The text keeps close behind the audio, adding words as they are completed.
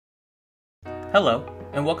Hello,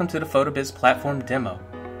 and welcome to the PhotoBiz Platform demo.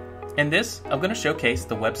 In this, I'm going to showcase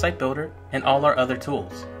the website builder and all our other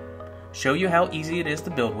tools, show you how easy it is to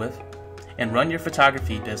build with, and run your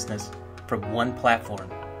photography business from one platform.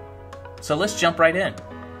 So let's jump right in.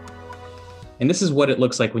 And this is what it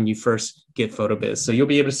looks like when you first get PhotoBiz. So you'll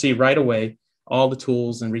be able to see right away all the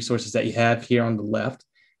tools and resources that you have here on the left,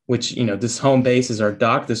 which, this home base is our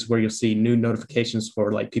doc. This is where you'll see new notifications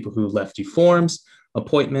for like people who left you forms,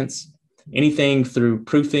 appointments, anything through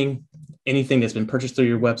proofing, anything that's been purchased through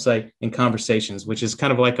your website, and conversations, which is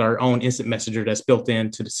kind of like our own instant messenger that's built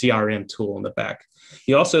into the CRM tool in the back.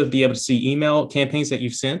 You'll also be able to see email campaigns that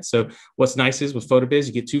you've sent. So what's nice is with PhotoBiz,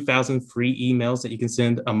 you get 2,000 free emails that you can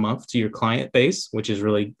send a month to your client base, which is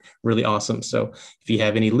really, really awesome. So if you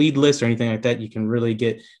have any lead lists or anything like that, you can really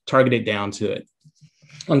get targeted down to it.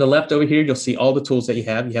 On the left over here, you'll see all the tools that you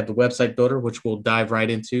have. You have the website builder, which we'll dive right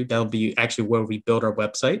into. That'll be actually where we build our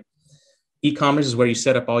website. E-commerce is where you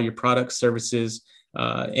set up all your products, services,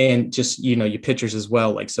 and just, your pictures as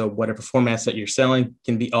well. So whatever formats that you're selling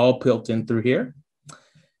can be all built in through here.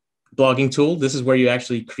 Blogging tool, this is where you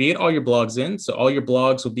actually create all your blogs in. So all your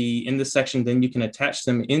blogs will be in this section. Then you can attach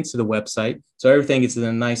them into the website. So everything is in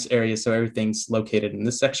a nice area. So everything's located in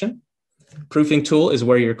this section. Proofing tool is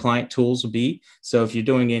where your client tools will be. So if you're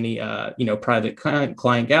doing any, private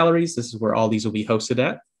client galleries, this is where all these will be hosted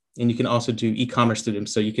at. And you can also do e-commerce through them.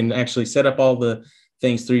 So you can actually set up all the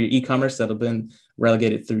things through your e-commerce that have been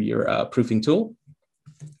relegated through your proofing tool.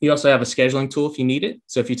 You also have a scheduling tool if you need it.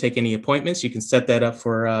 So if you take any appointments, you can set that up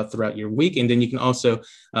for throughout your week. And then you can also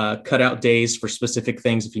cut out days for specific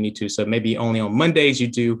things if you need to. So maybe only on Mondays you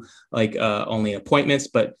do only appointments,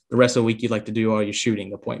 but the rest of the week you'd like to do all your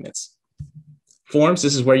shooting appointments. Forms,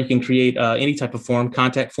 this is where you can create any type of form,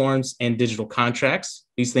 contact forms, and digital contracts.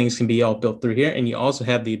 These things can be all built through here. And you also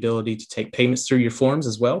have the ability to take payments through your forms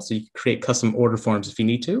as well. So you can create custom order forms if you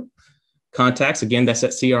need to. Contacts, again, that's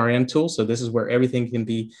that CRM tool. So this is where everything can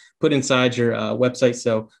be put inside your website.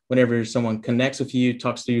 So whenever someone connects with you,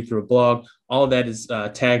 talks to you through a blog, all of that is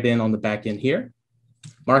tagged in on the back end here.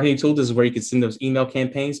 Marketing tool, this is where you can send those email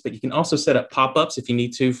campaigns, but you can also set up pop-ups if you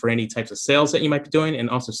need to for any types of sales that you might be doing, and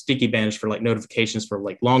also sticky banners for notifications for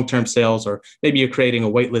long-term sales, or maybe you're creating a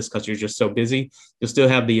wait list because you're just so busy. You'll still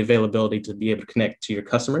have the availability to be able to connect to your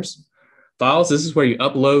customers. Files, this is where you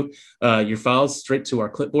upload your files straight to our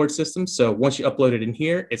clipboard system. So once you upload it in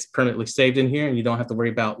here, it's permanently saved in here, and you don't have to worry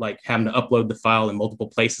about having to upload the file in multiple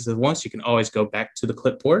places at once. You can always go back to the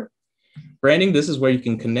clipboard. Branding, this is where you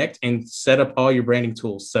can connect and set up all your branding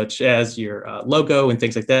tools, such as your logo and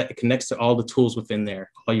things like that. It connects to all the tools within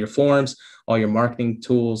there, all your forms, all your marketing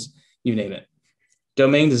tools, you name it.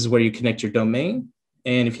 Domain, this is where you connect your domain.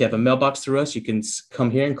 And if you have a mailbox through us, you can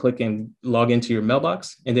come here and click and log into your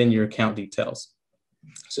mailbox, and then your account details.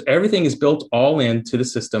 So everything is built all into the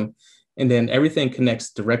system, and then everything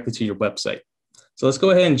connects directly to your website. So let's go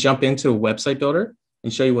ahead and jump into a website builder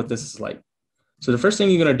and show you what this is like. So the first thing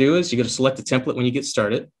you're going to do is you're going to select a template when you get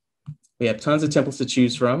started. We have tons of templates to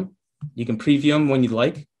choose from. You can preview them when you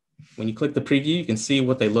like. When you click the preview, you can see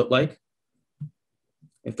what they look like.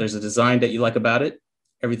 If there's a design that you like about it,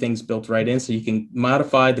 everything's built right in, so you can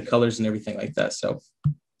modify the colors and everything like that. So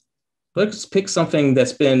let's pick something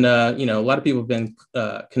that's been, a lot of people have been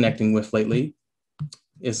connecting with lately.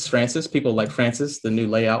 Is Francis. People like Francis, the new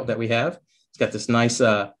layout that we have. It's got this nice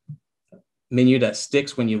menu that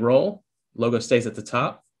sticks when you roll. Logo stays at the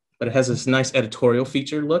top, but it has this nice editorial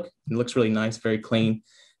feature look. It looks really nice, very clean.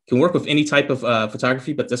 Can work with any type of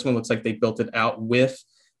photography, but this one looks like they built it out with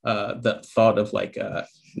the thought of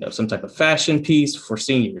some type of fashion piece for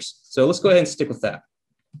seniors. So let's go ahead and stick with that.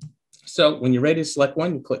 So when you're ready to select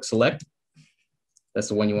one, you click select. That's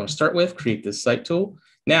the one you want to start with. Create this site tool.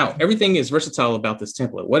 Now, everything is versatile about this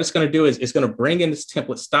template. What it's going to do is it's going to bring in this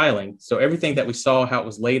template styling. So everything that we saw, how it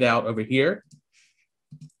was laid out over here,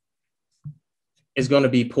 is going to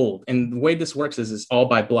be pulled. And the way this works is it's all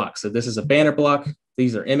by blocks. So this is a banner block.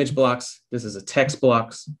 These are image blocks. This is a text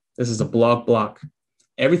blocks. This is a blog block.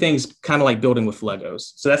 Everything's kind of like building with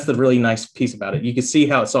Legos. So that's the really nice piece about it. You can see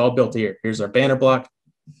how it's all built here. Here's our banner block.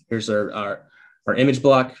 Here's our image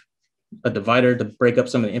block, a divider to break up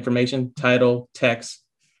some of the information, title, text,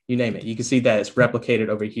 you name it. You can see that it's replicated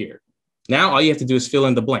over here. Now all you have to do is fill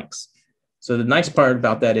in the blanks. So the nice part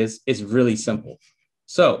about that is it's really simple.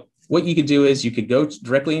 So what you could do is you could go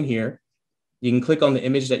directly in here. You can click on the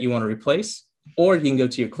image that you want to replace, or you can go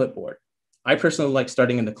to your clipboard. I personally like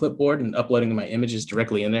starting in the clipboard and uploading my images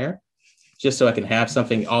directly in there, just so I can have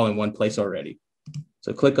something all in one place already.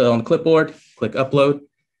 So click on the clipboard, click upload,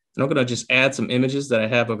 and I'm going to just add some images that I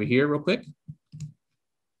have over here real quick.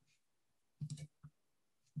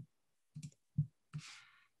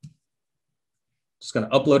 Just going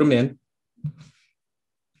to upload them in.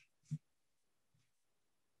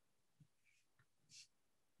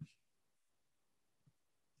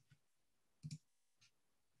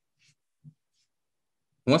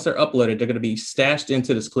 Once they're uploaded, they're going to be stashed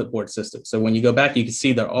into this clipboard system. So when you go back, you can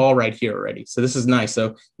see they're all right here already. So this is nice.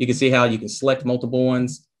 So you can see how you can select multiple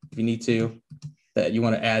ones if you need to, that you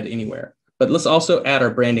want to add anywhere. But let's also add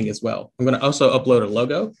our branding as well. I'm going to also upload a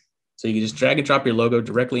logo. So you can just drag and drop your logo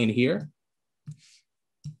directly in here.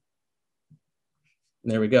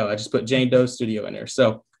 And there we go. I just put Jane Doe Studio in there.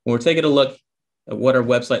 So when we're taking a look at what our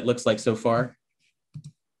website looks like so far,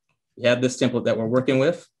 we have this template that we're working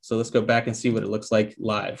with. So let's go back and see what it looks like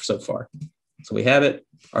live so far. So we have it,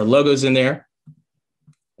 our logo's in there.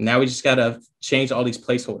 And now we just got to change all these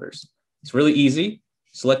placeholders. It's really easy.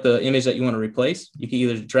 Select the image that you want to replace. You can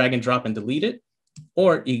either drag and drop and delete it,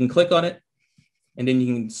 or you can click on it, and then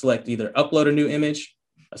you can select either upload a new image,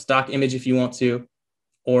 a stock image if you want to,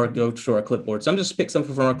 or go to our clipboard. So I'm just pick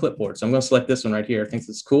something from our clipboard. So I'm going to select this one right here. I think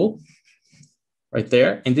this is cool. Right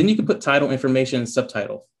there. And then you can put title information and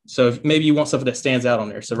subtitle. So if maybe you want something that stands out on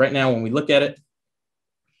there. So right now, when we look at it,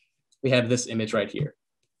 we have this image right here.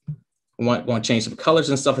 We want to change some colors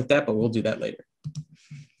and stuff like that, but we'll do that later.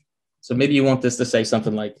 So maybe you want this to say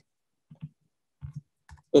something like,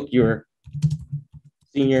 book your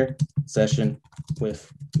senior session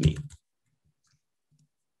with me.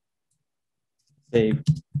 Save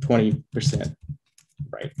 20%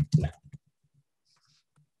 right now.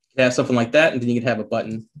 You have something like that, and then you can have a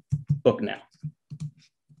button, book now.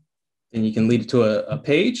 Then you can lead it to a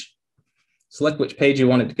page. Select which page you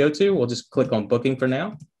want it to go to. We'll just click on booking for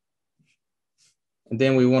now. And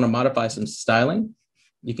then we want to modify some styling.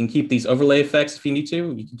 You can keep these overlay effects if you need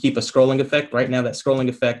to. You can keep a scrolling effect. Right now, that scrolling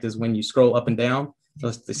effect is when you scroll up and down. So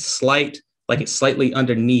it's the slight, like it's slightly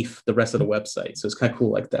underneath the rest of the website. So it's kind of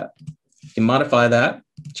cool like that. You can modify that,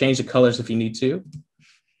 change the colors if you need to.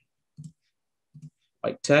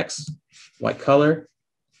 White text, white color.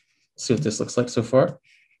 Let's see what this looks like so far.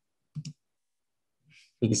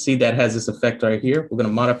 You can see that has this effect right here. We're going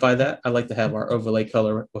to modify that. I like to have our overlay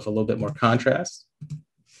color with a little bit more contrast.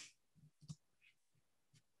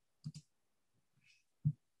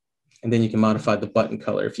 And then you can modify the button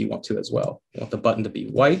color if you want to as well. I want the button to be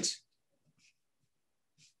white.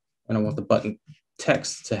 And I want the button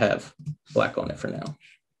text to have black on it for now.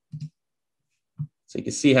 So you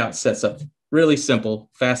can see how it sets up. Really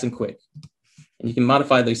simple, fast and quick. And you can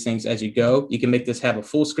modify these things as you go. You can make this have a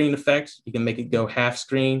full screen effect. You can make it go half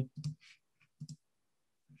screen.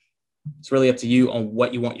 It's really up to you on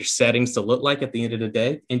what you want your settings to look like at the end of the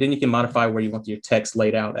day. And then you can modify where you want your text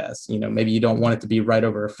laid out as. You know, maybe you don't want it to be right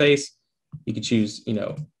over her face. You can choose, you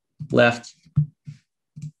know, left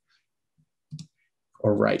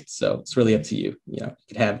or right. So it's really up to you. You know,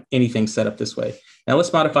 you can have anything set up this way. Now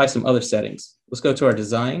let's modify some other settings. Let's go to our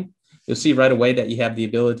design. You'll see right away that you have the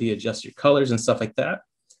ability to adjust your colors and stuff like that.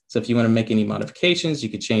 So if you want to make any modifications, you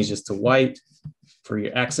could change this to white for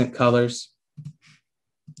your accent colors.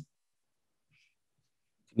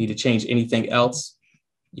 If you need to change anything else,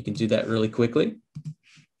 you can do that really quickly.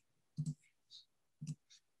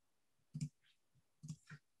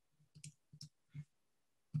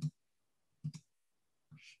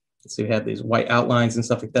 So we have these white outlines and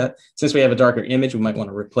stuff like that. Since we have a darker image, we might want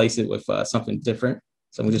to replace it with something different.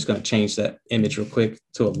 So I'm just going to change that image real quick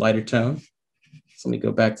to a lighter tone. So let me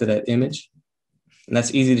go back to that image. And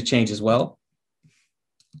that's easy to change as well.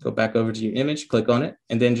 Go back over to your image, click on it,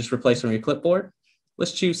 and then just replace from your clipboard.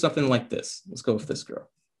 Let's choose something like this. Let's go with this girl.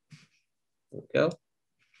 There we go.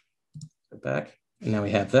 Go back, and now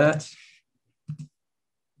we have that.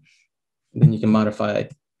 And then you can modify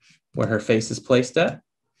where her face is placed at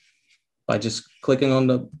by just clicking on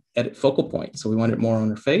the edit focal point. So we want it more on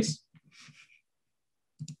her face.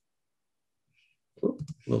 Ooh,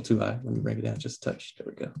 a little too high. Let me bring it down just a touch. There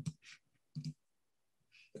we go.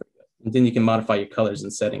 And then you can modify your colors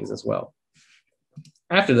and settings as well.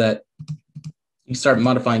 After that, you start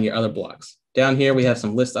modifying your other blocks. Down here, we have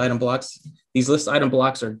some list item blocks. These list item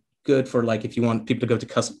blocks are good for like if you want people to go to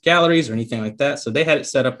custom galleries or anything like that. So they had it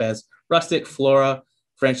set up as rustic, flora,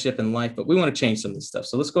 friendship, and life, but we want to change some of this stuff.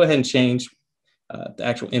 So let's go ahead and change the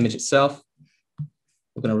actual image itself.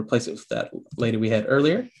 We're going to replace it with that lady we had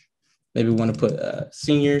earlier. Maybe we want to put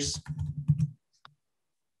seniors.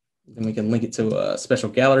 Then we can link it to a special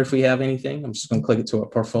gallery if we have anything. I'm just going to click it to our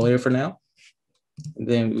portfolio for now. And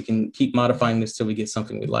then we can keep modifying this till we get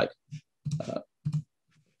something we like.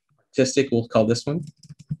 Artistic, we'll call this one.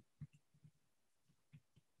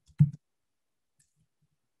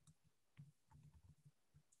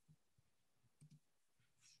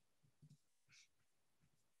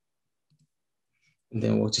 And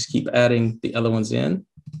then we'll just keep adding the other ones in.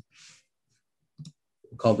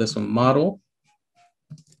 We'll call this one model.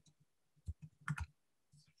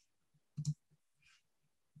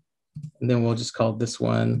 And then we'll just call this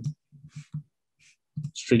one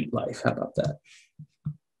street life. How about that?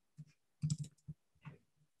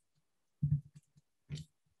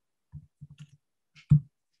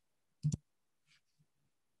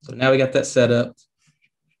 So now we got that set up.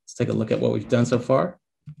 Let's take a look at what we've done so far.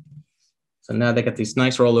 So now they got these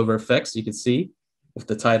nice rollover effects you can see with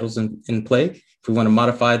the titles in play. If we want to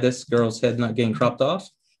modify this girl's head not getting cropped off,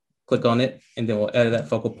 click on it, and then we'll edit that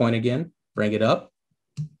focal point again, bring it up.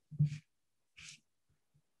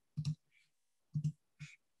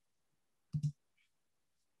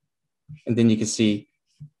 And then you can see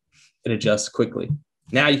it adjusts quickly.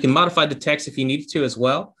 Now you can modify the text if you need to as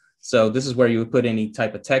well. So this is where you would put any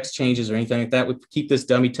type of text changes or anything like that. We keep this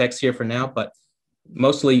dummy text here for now, but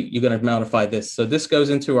mostly you're going to modify this. So this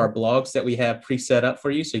goes into our blogs that we have preset up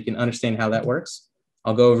for you so you can understand how that works.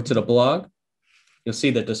 I'll go over to the blog. You'll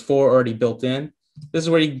see that there's 4 already built in. This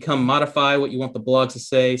is where you can come modify what you want the blog to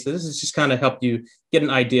say. So this is just kind of help you get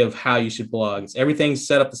an idea of how you should blog. Everything's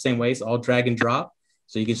set up the same way. It's all drag and drop.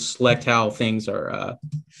 So you can select how things are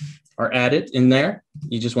added in there.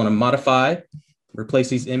 You just want to modify, replace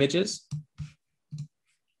these images,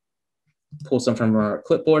 pull some from our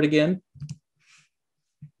clipboard again.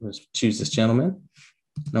 Let's choose this gentleman.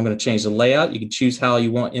 And I'm going to change the layout. You can choose how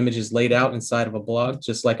you want images laid out inside of a blog,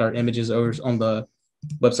 just like our images over on the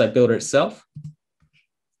website builder itself.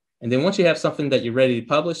 And then once you have something that you're ready to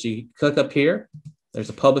publish, you click up here. There's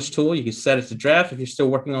a publish tool. You can set it to draft. If you're still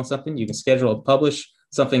working on something, you can schedule a publish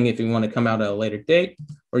something if you want to come out at a later date,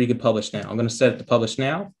 or you can publish now. I'm going to set it to publish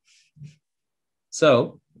now.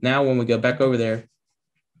 So now when we go back over there,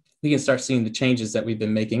 we can start seeing the changes that we've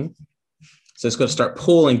been making. So it's going to start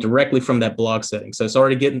pulling directly from that blog setting. So it's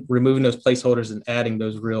already removing those placeholders and adding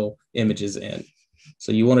those real images in.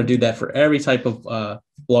 So you want to do that for every type of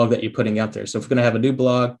blog that you're putting out there. So if we're going to have a new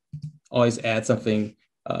blog, always add something,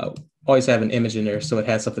 always have an image in there so it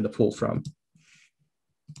has something to pull from.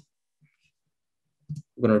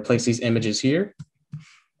 We're going to replace these images here.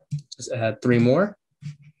 Just add 3 more.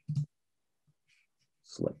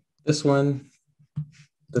 Select this one,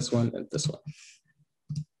 and this one.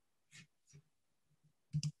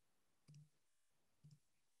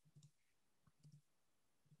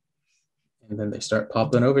 And then they start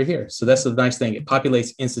popping over here. So that's the nice thing. It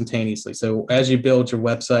populates instantaneously. So as you build your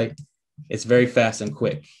website, it's very fast and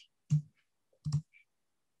quick.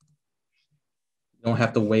 You don't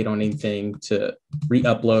have to wait on anything to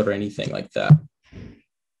re-upload or anything like that.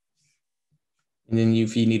 And then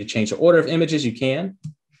if you need to change the order of images, you can.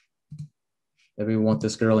 Maybe we want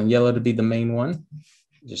this girl in yellow to be the main one.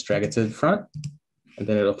 Just drag it to the front, and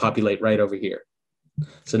then it'll populate right over here.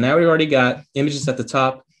 So now we've already got images at the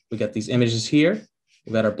top. We got these images here.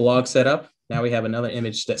 We've got our blog set up. Now we have another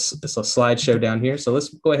image that's a slideshow down here. So let's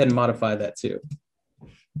go ahead and modify that too.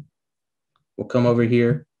 We'll come over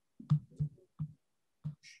here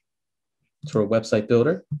to our website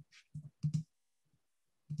builder.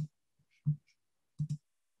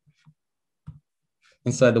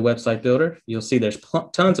 Inside the website builder, you'll see there's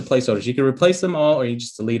tons of placeholders. You can replace them all or you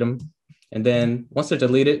just delete them. And then once they're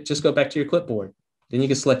deleted, just go back to your clipboard. Then you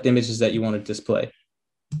can select images that you want to display.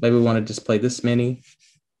 Maybe we want to display this many.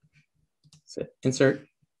 So insert,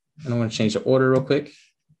 and I want to change the order real quick.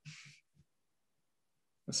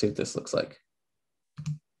 Let's see what this looks like.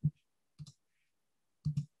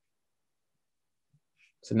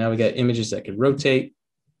 So now we got images that can rotate,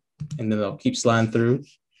 and then they'll keep sliding through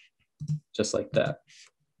just like that.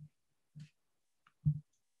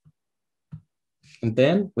 And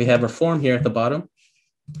then we have our form here at the bottom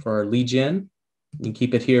for our lead gen. You can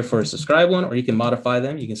keep it here for a subscribe one, or you can modify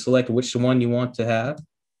them. You can select which one you want to have,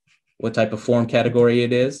 what type of form category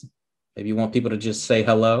it is. Maybe you want people to just say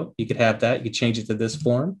hello. You could have that. You could change it to this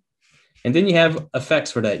form. And then you have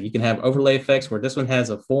effects for that. You can have overlay effects where this one has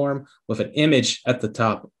a form with an image at the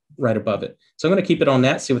top right above it. So I'm going to keep it on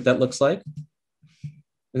that, see what that looks like.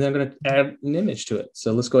 And then I'm going to add an image to it.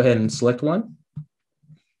 So let's go ahead and select one.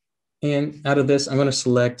 And out of this, I'm going to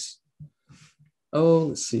select,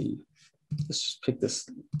 let's see. Let's just pick this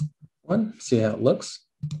one, see how it looks.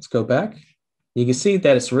 Let's go back. You can see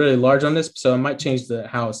that it's really large on this, so I might change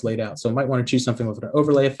how it's laid out. So I might want to choose something with an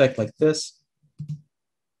overlay effect like this.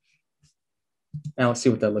 Now let's see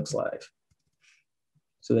what that looks like.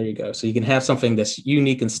 So there you go. So you can have something that's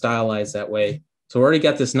unique and stylized that way. So we already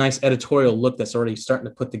got this nice editorial look that's already starting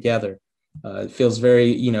to put together. It feels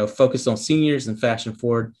very, focused on seniors and fashion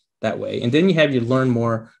forward that way. And then you have your learn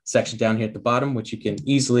more section down here at the bottom, which you can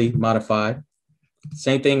easily modify.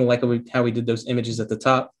 Same thing like how we did those images at the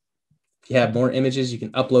top. If you have more images, you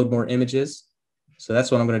can upload more images. So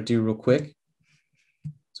that's what I'm going to do real quick.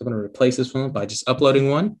 So I'm going to replace this one by just uploading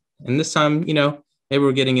one. And this time, maybe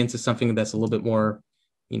we're getting into something that's a little bit more,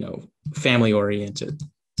 family oriented.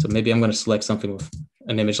 So maybe I'm going to select something with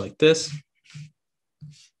an image like this.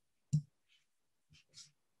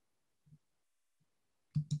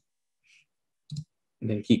 And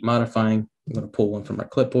then keep modifying. I'm going to pull one from our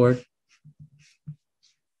clipboard.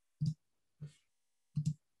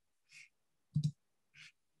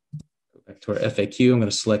 Go back to our FAQ. I'm going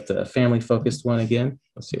to select the family focused one again.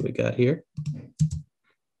 Let's see what we got here.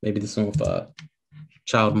 Maybe this one with a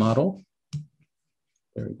child model.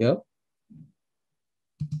 There we go.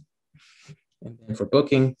 And then for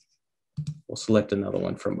booking, we'll select another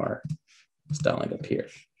one from our styling up here.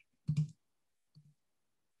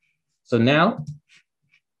 So now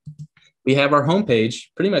we have our homepage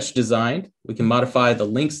pretty much designed. We can modify the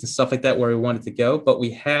links and stuff like that where we want it to go, but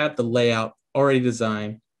we had the layout already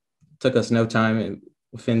designed. Took us no time, and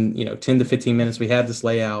within 10 to 15 minutes, we had this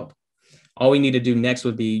layout. All we need to do next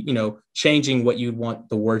would be, changing what you'd want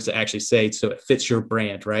the words to actually say so it fits your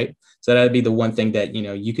brand, right? So that'd be the one thing that,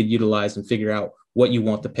 you could utilize and figure out what you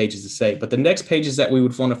want the pages to say. But the next pages that we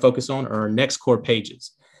would want to focus on are our next core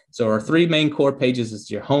pages. So our three main core pages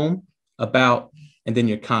is your home, about, and then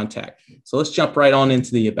your contact. So let's jump right on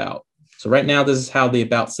into the about. So right now, this is how the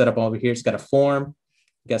about set up over here. It's got a form,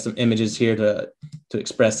 got some images here to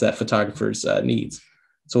express that photographer's needs.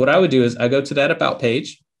 So what I would do is I go to that about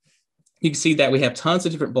page. You can see that we have tons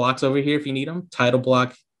of different blocks over here if you need them. Title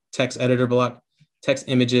block, text editor block, text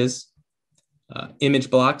images,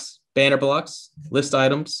 image blocks, banner blocks, list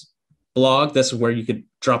items, blog. That's where you could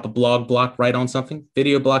drop a blog block right on something.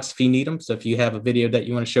 Video blocks if you need them. So if you have a video that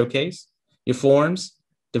you want to showcase, your forms,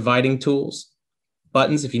 dividing tools,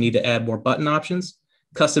 buttons if you need to add more button options,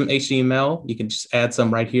 custom HTML. You can just add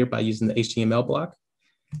some right here by using the HTML block.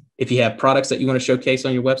 If you have products that you want to showcase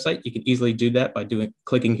on your website, you can easily do that by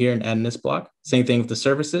clicking here and adding this block. Same thing with the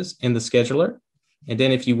services and the scheduler. And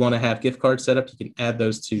then if you want to have gift cards set up, you can add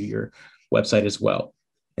those to your website as well.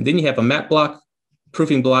 And then you have a map block,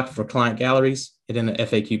 proofing block for client galleries, and then the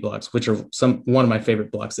FAQ blocks, which are one of my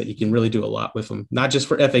favorite blocks that you can really do a lot with them, not just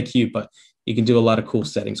for FAQ, but you can do a lot of cool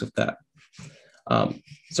settings with that.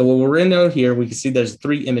 So when we're in here, we can see there's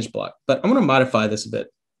 3 image block, but I'm going to modify this a bit.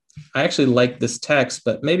 I actually like this text,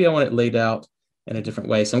 but maybe I want it laid out in a different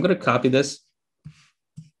way. So I'm going to copy this,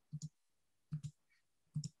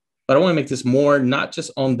 but I want to make this more, not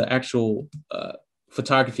just on the actual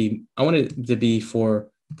photography. I want it to be for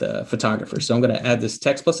the photographer. So I'm going to add this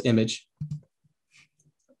text plus image.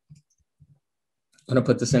 I'm going to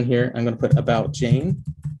put this in here. I'm going to put about Jane.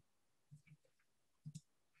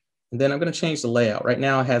 And then I'm going to change the layout. Right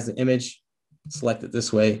now it has the image selected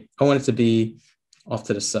this way. I want it to be off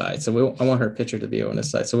to the side. So I want her picture to be on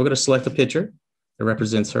this side. So we're going to select a picture that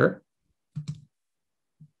represents her.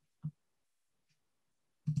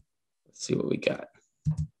 Let's see what we got.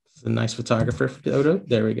 This is a nice photographer photo.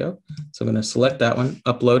 There we go. So I'm going to select that one,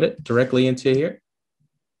 upload it directly into here.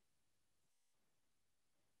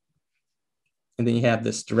 And then you have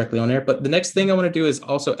this directly on there. But the next thing I want to do is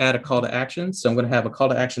also add a call to action. So I'm going to have a call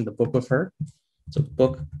to action to book with her. So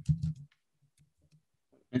book.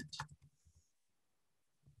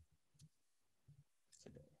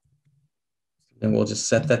 Then we'll just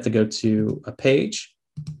set that to go to a page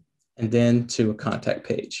and then to a contact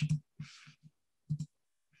page.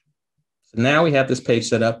 So now we have this page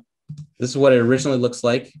set up. This is what it originally looks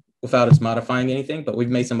like without us modifying anything, but we've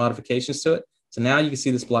made some modifications to it. So now you can see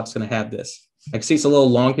this block's going to have this. I can see it's a little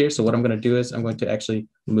long here. So what I'm going to do is I'm going to actually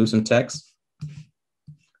remove some text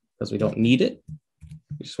because we don't need it.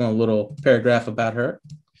 We just want a little paragraph about her.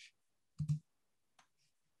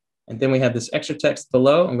 And then we have this extra text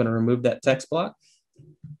below. I'm going to remove that text block.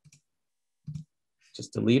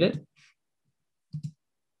 Just delete it.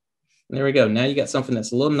 And there we go. Now you got something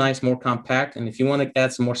that's a little nice, more compact. And if you want to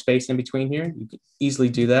add some more space in between here, you can easily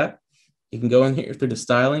do that. You can go in here through the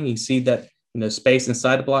styling. You see that space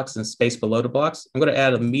inside the blocks and space below the blocks. I'm going to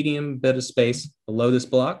add a medium bit of space below this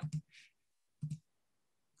block.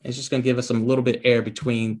 It's just going to give us a little bit of air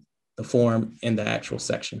between the form and the actual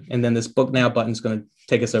section. And then this book now button is going to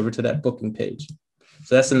take us over to that booking page.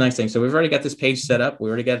 So that's the nice thing. So we've already got this page set up. We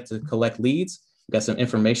already got it to collect leads. We've got some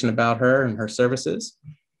information about her and her services.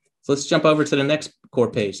 So let's jump over to the next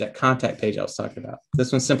core page, that contact page I was talking about.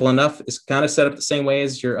 This one's simple enough. It's kind of set up the same way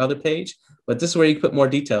as your other page, but this is where you can put more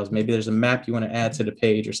details. Maybe there's a map you want to add to the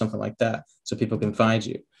page or something like that so people can find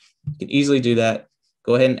you. You can easily do that.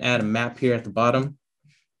 Go ahead and add a map here at the bottom.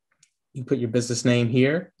 You put your business name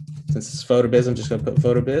here. Since it's PhotoBiz, I'm just going to put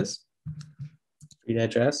PhotoBiz. Street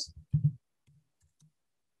address.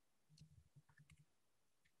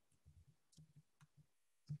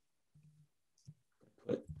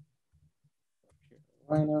 Put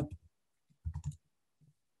Carolina.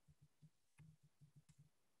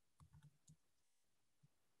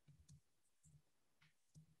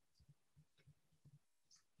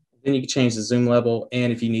 Then you can change the zoom level,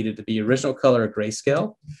 and if you need it to be original color or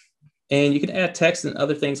grayscale. And you can add text and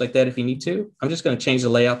other things like that if you need to. I'm just going to change the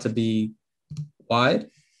layout to be wide,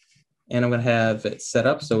 and I'm going to have it set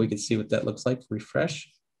up so we can see what that looks like.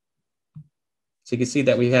 Refresh. So you can see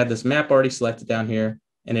that we had this map already selected down here,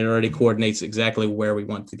 and it already coordinates exactly where we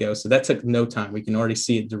want to go. So that took no time. We can already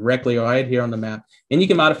see it directly right here on the map. And you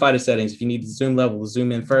can modify the settings. If you need the zoom level to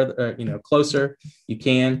zoom in further, closer, you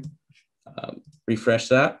can refresh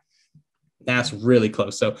that. That's really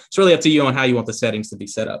close. So it's really up to you on how you want the settings to be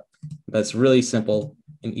set up. But it's really simple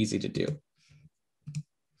and easy to do.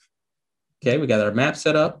 Okay, we got our map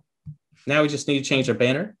set up. Now we just need to change our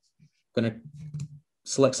banner. I'm going to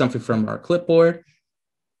select something from our clipboard.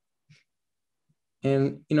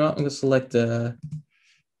 And I'm going to select, I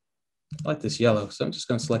like this yellow. So I'm just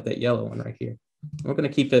going to select that yellow one right here. We're going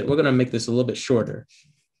to keep it, we're going to make this a little bit shorter.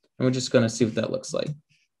 And we're just going to see what that looks like.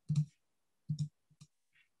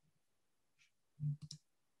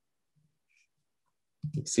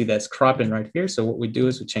 You can see that's cropping right here. So what we do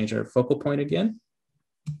is we change our focal point again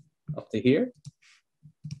up to here.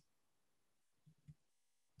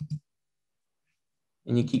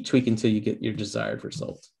 And you keep tweaking until you get your desired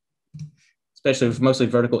result. Especially with mostly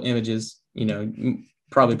vertical images, you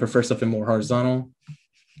probably prefer something more horizontal.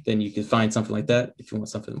 Then you can find something like that. If you want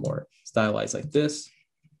something more stylized like this,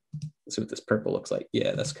 let's see what this purple looks like.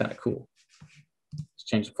 Yeah, that's kind of cool. Let's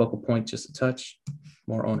change the focal point just a touch,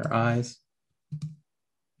 more on our eyes.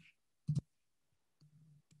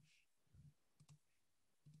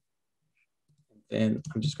 Then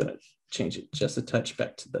I'm just going to change it just a touch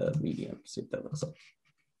back to the medium, see what that looks like.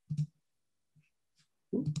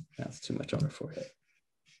 Ooh, that's too much on her forehead.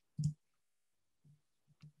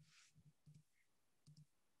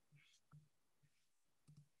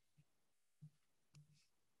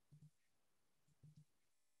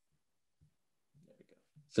 There we go.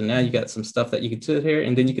 So now you got some stuff that you can do here,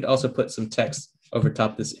 and then you could also put some text over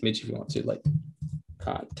top this image if you want to, like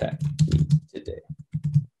contact me today.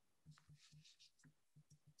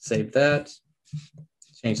 Save that.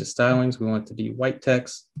 Change the stylings. We want it to be white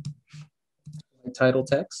text, title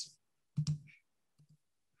text.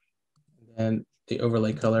 And the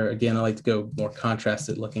overlay color, again, I like to go more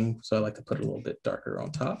contrasted looking, so I like to put it a little bit darker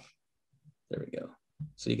on top. There we go.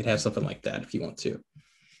 So you could have something like that if you want to.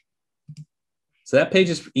 So that page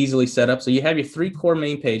is easily set up. So you have your 3 core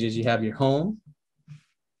main pages. You have your home,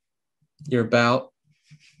 your about,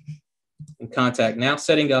 and contact. Now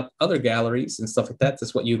setting up other galleries and stuff like that,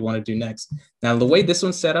 that's what you'd want to do next. Now, the way this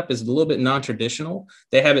one's set up is a little bit non-traditional.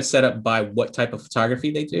 They have it set up by what type of photography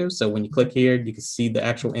they do. So when you click here, you can see the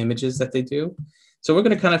actual images that they do. So we're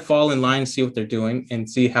going to kind of fall in line and see what they're doing and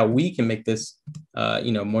see how we can make this,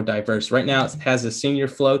 more diverse. Right now, it has a senior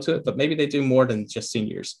flow to it, but maybe they do more than just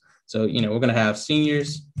seniors. So, we're going to have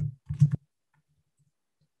seniors.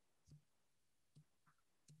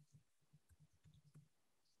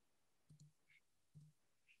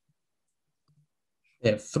 They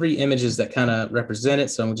have 3 images that kind of represent it.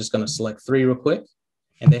 So I'm just going to select 3 real quick.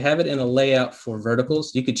 And they have it in a layout for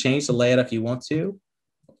verticals. You could change the layout if you want to.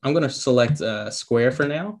 I'm going to select square for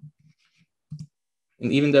now.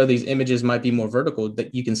 And even though these images might be more vertical,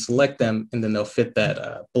 that you can select them and then they'll fit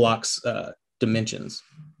that block's dimensions.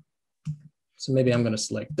 So maybe I'm going to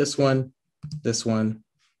select this one,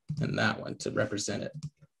 and that one to represent it.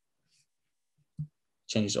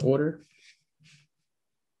 Change the order.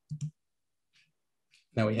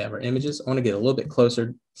 Now we have our images. I want to get a little bit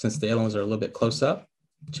closer since the other ones are a little bit close up.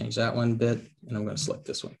 Change that one a bit, and I'm going to select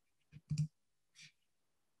this one.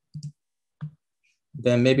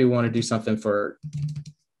 Then maybe we want to do something for,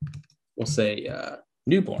 we'll say,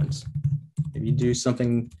 newborns. Maybe do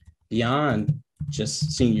something beyond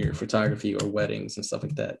just senior photography or weddings and stuff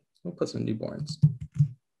like that. We'll put some newborns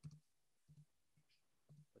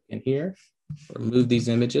in here. Remove these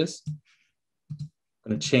images. I'm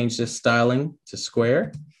going to change this styling to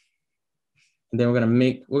square. And then we're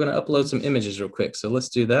going to upload some images real quick. So let's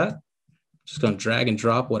do that. Just going to drag and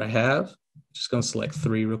drop what I have. Just going to select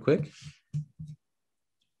 3 real quick.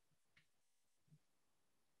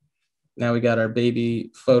 Now we got our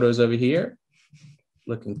baby photos over here.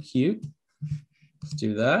 Looking cute. Let's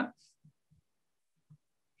do that.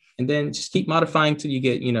 And then just keep modifying till you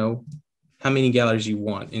get, how many galleries you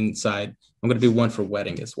want inside. I'm going to do one for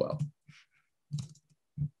wedding as well.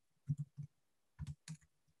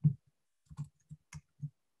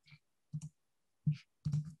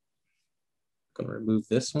 I'm going to remove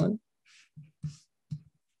this one.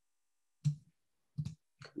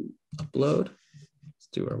 Upload. Let's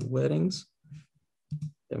do our weddings.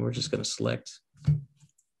 Then we're just going to select a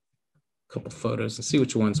couple photos and see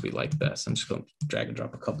which ones we like best. I'm just going to drag and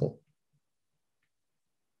drop a couple.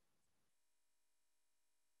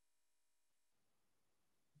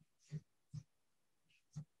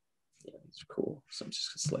 Yeah, these are cool. So I'm just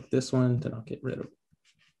going to select this one, then I'll get rid of it.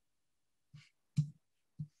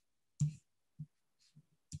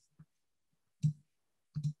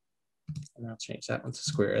 And I'll change that one to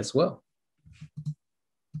square as well.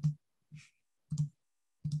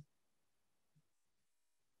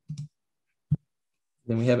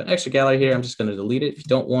 Then we have an extra gallery here. I'm just going to delete it. If you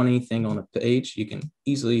don't want anything on a page, you can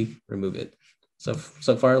easily remove it. So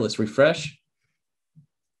far, let's refresh.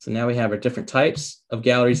 So now we have our different types of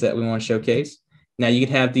galleries that we want to showcase. Now you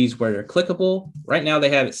can have these where they're clickable. Right now they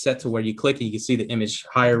have it set to where you click and you can see the image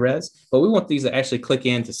higher res, but we want these to actually click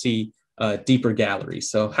in to see deeper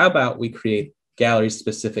galleries. So how about we create galleries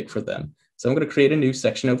specific for them? So I'm going to create a new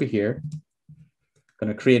section over here. I'm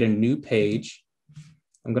going to create a new page.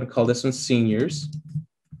 I'm going to call this one Seniors.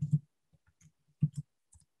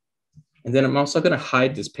 And then I'm also going to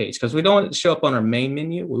hide this page because we don't want it to show up on our main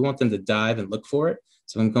menu. We want them to dive and look for it.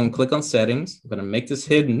 So I'm going to click on Settings. I'm going to make this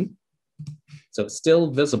hidden. So it's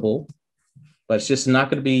still visible, but it's just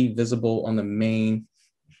not going to be visible on the main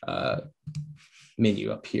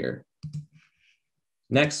menu up here.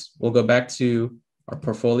 Next, we'll go back to our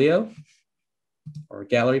portfolio or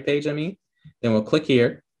gallery page, I mean. Then we'll click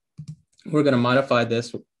here. We're going to modify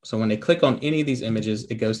this. So when they click on any of these images,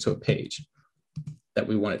 it goes to a page that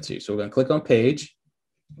we want it to. So we're going to click on page,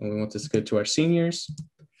 and we want this to go to our seniors.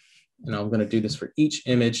 And I'm going to do this for each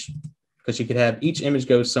image because you could have each image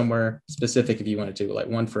go somewhere specific if you wanted to, like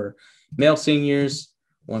one for male seniors,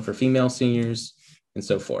 one for female seniors, and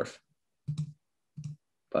so forth.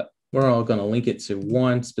 But we're all going to link it to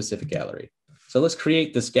one specific gallery. So let's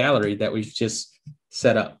create this gallery that we've just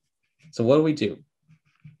set up. So what do?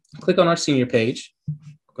 Click on our senior page.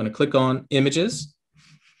 I'm going to click on images,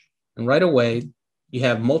 and right away you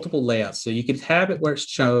have multiple layouts. So you could have it where it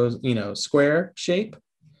shows, square shape,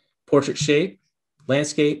 portrait shape,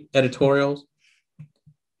 landscape, editorial,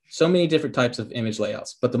 so many different types of image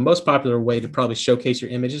layouts. But the most popular way to probably showcase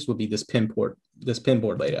your images would be this pinboard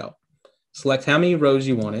layout. Select how many rows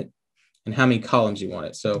you want it and how many columns you want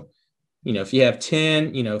it. So, if you have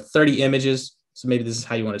 10, 30 images, so maybe this is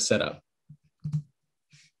how you want to set up.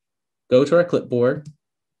 Go to our clipboard.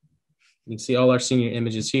 You can see all our senior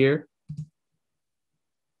images here.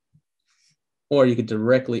 Or you could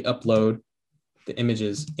directly upload the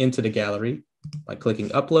images into the gallery by clicking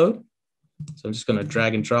upload. So I'm just going to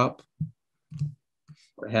drag and drop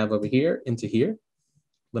what I have over here into here.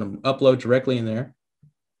 I'm going to upload directly in there.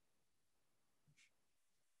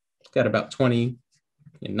 It's got about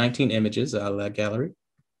 19 images out of that gallery.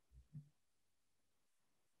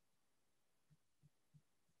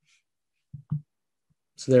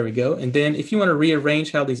 So there we go. And then if you want to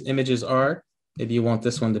rearrange how these images are, if you want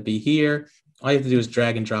this one to be here, all you have to do is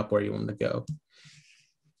drag and drop where you want them to go.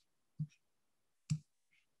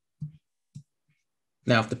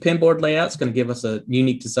 Now, if the pinboard layout is going to give us a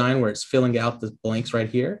unique design where it's filling out the blanks right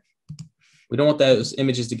here, we don't want those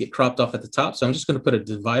images to get cropped off at the top. So I'm just going to put a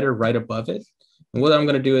divider right above it. And what I'm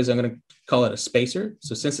going to do is I'm going to call it a spacer.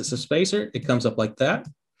 So since it's a spacer, it comes up like that.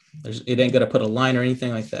 It ain't going to put a line or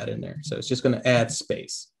anything like that in there. So it's just going to add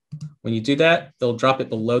space. When you do that, they'll drop it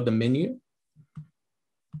below the menu.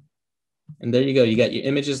 And there you go. You got your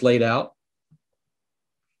images laid out.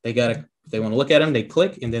 If they want to look at them, they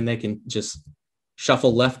click, and then they can just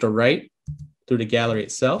shuffle left or right through the gallery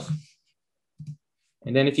itself.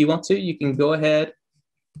 And then if you want to, you can go ahead,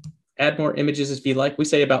 add more images if you like. We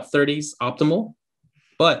say about 30 is optimal.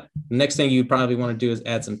 But the next thing you probably want to do is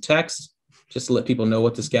add some text just to let people know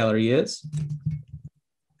what this gallery is.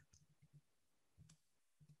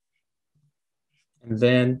 And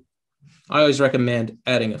then I always recommend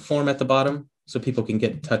adding a form at the bottom so people can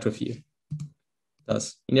get in touch with you.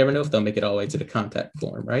 Thus, you never know if they'll make it all the way to the contact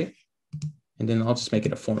form, right? And then I'll just make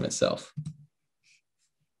it a form itself.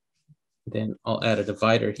 Then I'll add a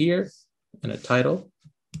divider here and a title.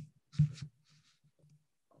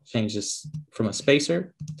 Change this from a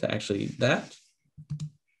spacer to actually that.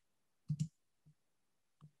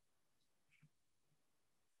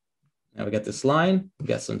 Now we got this line, we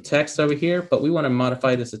got some text over here, but we want to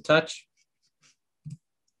modify this a touch.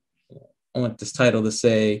 I want this title to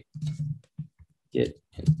say get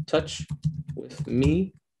in touch with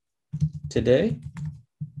me today.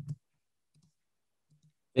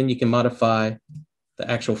 Then you can modify the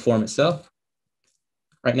actual form itself.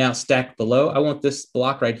 Right now, stacked below. I want this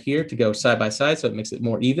block right here to go side by side, so it makes it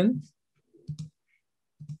more even.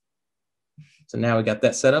 So now we got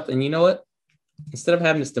that set up. And you know what? Instead of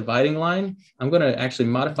having this dividing line, I'm going to actually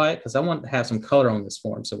modify it because I want to have some color on this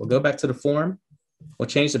form. So we'll go back to the form. We'll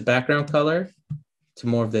change the background color to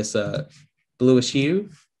more of this bluish hue.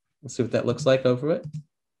 Let's see what that looks like over it.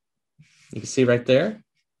 You can see right there.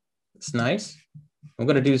 It's nice. I'm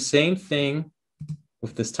going to do the same thing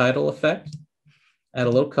with this title effect. Add a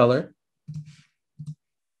little color.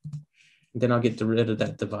 And then I'll get rid of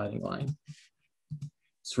that dividing line.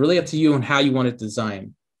 It's really up to you on how you want it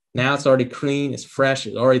designed. Now it's already clean, it's fresh,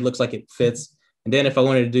 it already looks like it fits. And then if I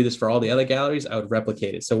wanted to do this for all the other galleries, I would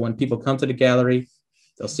replicate it. So when people come to the gallery,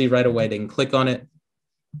 they'll see right away, they can click on it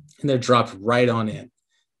and they're dropped right on in.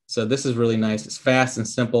 So this is really nice. It's fast and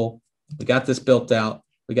simple. We got this built out.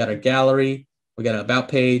 We got our gallery, we got an about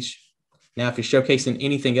page. Now, if you're showcasing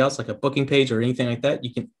anything else like a booking page or anything like that,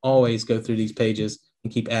 you can always go through these pages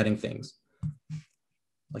and keep adding things.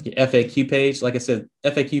 Like your FAQ page, like I said,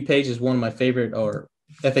 FAQ page is one of my favorite, or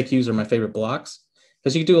FAQs are my favorite blocks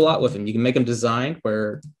because you can do a lot with them. You can make them designed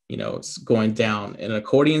where, you know, it's going down in an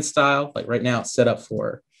accordion style. Like right now it's set up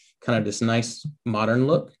for kind of this nice modern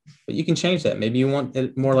look, but you can change that. Maybe you want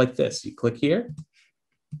it more like this. You click here,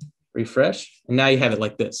 refresh, and now you have it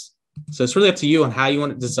like this. So it's really up to you on how you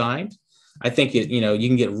want it designed. I think it, you know, you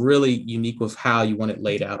can get really unique with how you want it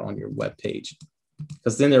laid out on your web page,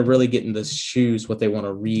 because then they're really getting to choose what they want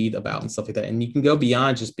to read about and stuff like that. And you can go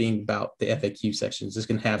beyond just being about the FAQ sections. This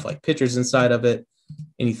can have like pictures inside of it,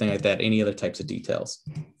 anything like that, any other types of details.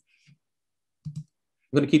 I'm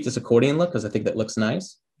going to keep this accordion look because I think that looks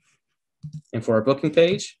nice. And for our booking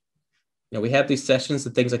page, you know, we have these sessions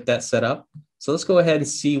and things like that set up. So let's go ahead and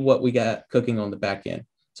see what we got cooking on the back end.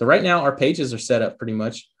 So right now our pages are set up pretty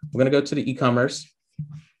much. We're going to go to the e-commerce.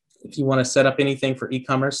 If you want to set up anything for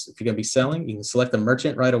e-commerce, if you're going to be selling, you can select the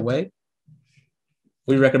merchant right away.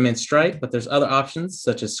 We recommend Stripe, but there's other options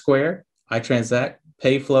such as Square, iTransact,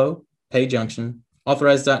 Payflow, PayJunction,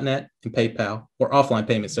 Authorize.net, and PayPal, or offline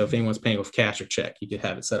payments. So if anyone's paying with cash or check, you could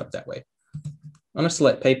have it set up that way. I'm going to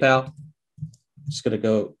select PayPal. I'm just going to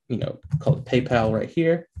go, you know, call it PayPal right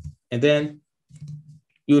here. And then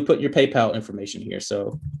you would put your PayPal information here.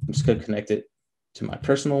 So I'm just going to connect it to my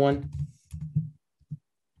personal one.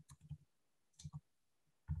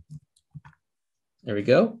 There we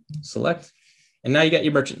go, select. And now you got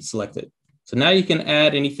your merchant selected. So now you can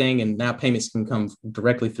add anything and now payments can come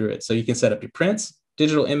directly through it. So you can set up your prints,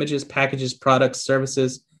 digital images, packages, products,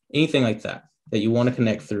 services, anything like that you want to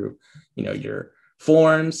connect through, you know, your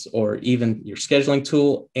forms or even your scheduling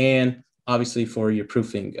tool, and obviously for your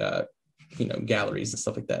proofing, you know, galleries and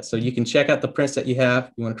stuff like that. So you can check out the prints that you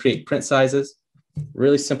have. You want to create print sizes,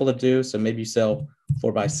 really simple to do. So maybe you sell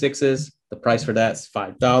 4x6s. The price for that's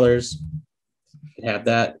 $5. Have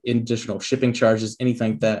that, additional shipping charges,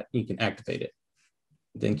 anything like that, you can activate it.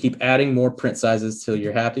 Then keep adding more print sizes till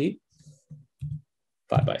you're happy.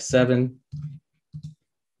 5x7,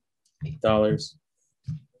 $8.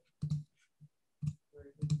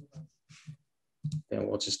 Then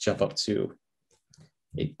we'll just jump up to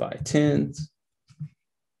 8x10s.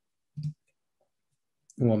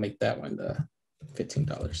 And we'll make that one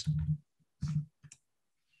 $15.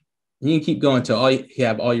 You can keep going till you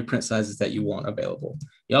have all your print sizes that you want available.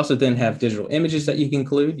 You also then have digital images that you can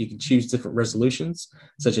include. You can choose different resolutions,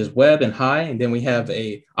 such as web and high. And then we have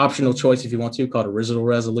a optional choice if you want to called original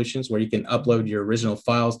resolutions, where you can upload your original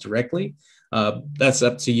files directly. That's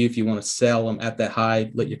up to you if you want to sell them at that high,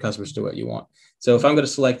 let your customers do what you want. So if I'm going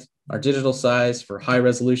to select our digital size for high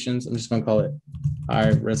resolutions, I'm just going to call it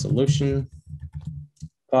high resolution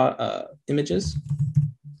images,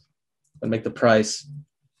 and make the price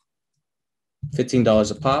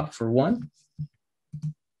 $15 a pop for one.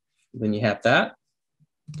 Then you have that.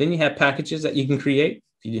 Then you have packages that you can create.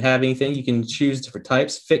 If you have anything, you can choose different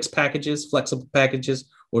types: fixed packages, flexible packages,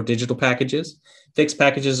 or digital packages. Fixed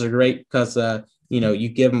packages are great because you know, you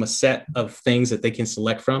give them a set of things that they can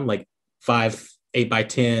select from, like 5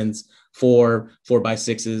 8x10s, 4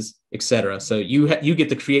 4x6s, etc. So you get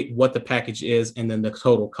to create what the package is and then the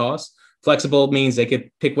total cost. Flexible means they could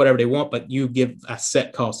pick whatever they want, but you give a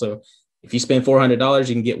set cost. So if you spend $400,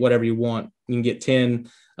 you can get whatever you want. You can get 10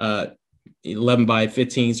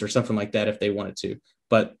 11x15s or something like that if they wanted to,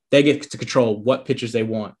 but they get to control what pictures they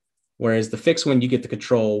want. Whereas the fixed one, you get to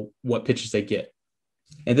control what pictures they get.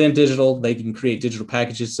 And then digital, they can create digital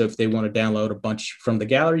packages. So if they want to download a bunch from the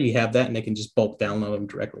gallery, you have that and they can just bulk download them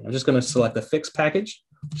directly. I'm just going to select the fixed package.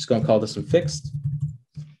 I'm just going to call this one fixed.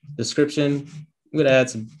 Description, I'm going to add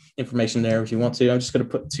some information there if you want to. I'm just going to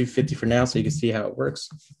put 250 for now so you can see how it works.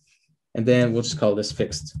 And then we'll just call this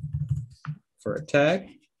fixed for a tag.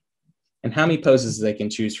 And how many poses they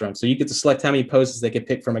can choose from. So you get to select how many poses they can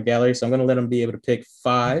pick from a gallery. So I'm going to let them be able to pick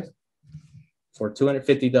 5 for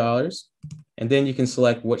 $250. And then you can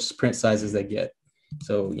select which print sizes they get.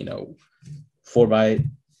 So,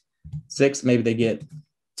 4x6, maybe they get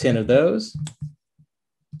 10 of those.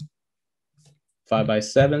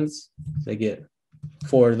 5x7s, they get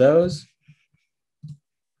 4 of those.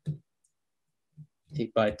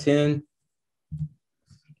 8x10,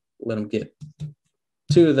 let them get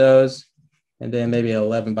 2 of those. And then maybe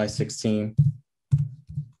 11x16,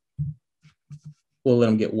 we'll let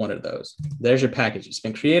them get 1 of those. There's your package. It's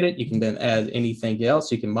been created. You can then add anything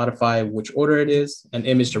else. You can modify which order it is, an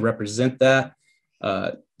image to represent that,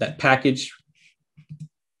 that package.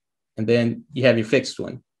 And then you have your fixed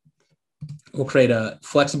one. We'll create a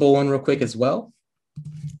flexible one real quick as well.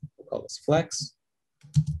 We'll call this flex.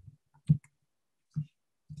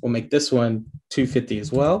 We'll make this one 250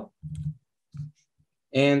 as well.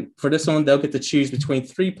 And for this one, they'll get to choose between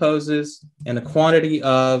 3 poses and a quantity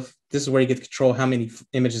of, this is where you get to control how many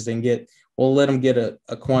images they can get. We'll let them get a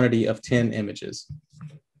quantity of 10 images.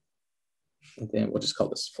 And then we'll just call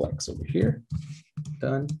this flex over here.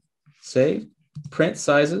 Done, save. Print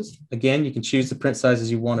sizes. Again, you can choose the print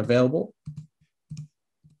sizes you want available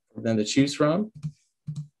for them to choose from.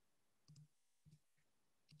 There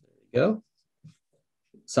you go.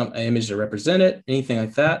 Some image to represent it, anything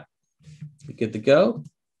like that. You're good to go.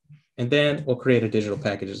 And then we'll create a digital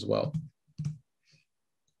package as well.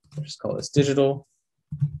 We'll just call this digital.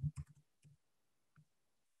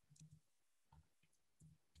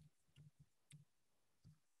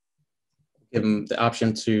 Give them the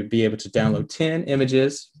option to be able to download 10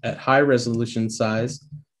 images at high resolution size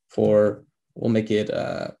for, we'll make it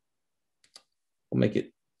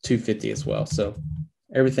 250 as well. So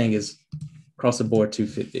everything is across the board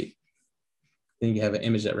 250. Then you have an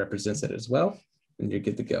image that represents it as well, and you're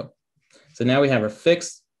good to go. So now we have our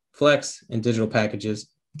fixed, flex, and digital packages.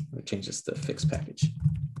 We'll change this to fixed package.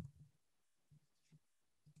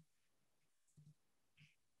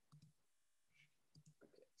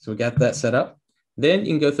 So we got that set up. Then you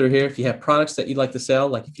can go through here if you have products that you'd like to sell,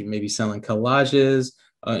 like if you may be selling collages,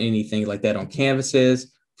 anything like that on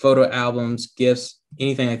canvases, photo albums, gifts,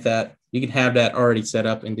 anything like that. You can have that already set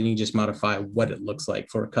up, and then you just modify what it looks like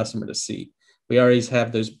for a customer to see. We already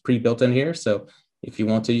have those pre-built in here. So if you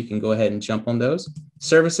want to, you can go ahead and jump on those.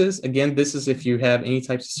 Services, again, this is if you have any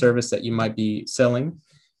types of service that you might be selling.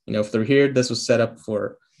 If they're here, this was set up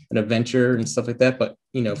for an adventure and stuff like that. But,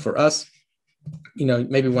 for us,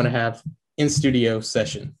 maybe want to have in-studio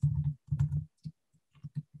session.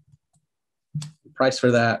 Price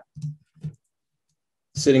for that,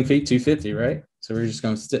 sitting fee, $250, right? So we're just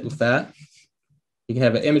going to sit with that. You can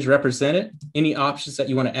have an image represented. Any options that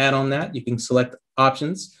you want to add on that, you can select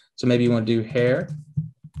options. So maybe you want to do hair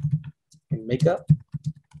and makeup.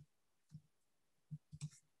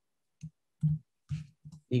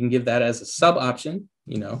 You can give that as a sub option,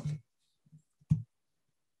 if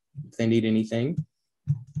they need anything.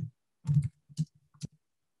 So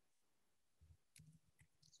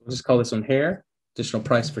we'll just call this one hair. Additional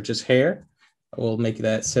price for just hair. We'll make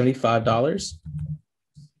that $75. If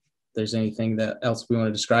there's anything that else we want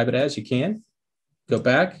to describe it as, you can. Go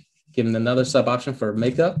back, give them another sub option for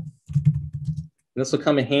makeup. This will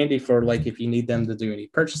come in handy for like if you need them to do any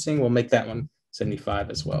purchasing, we'll make that one 75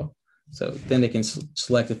 as well. So then they can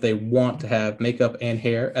select if they want to have makeup and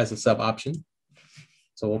hair as a sub option.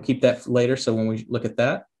 So we'll keep that for later. So when we look at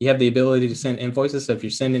that, you have the ability to send invoices. So if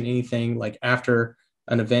you're sending anything like after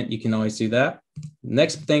an event, you can always do that.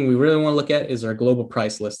 Next thing we really want to look at is our global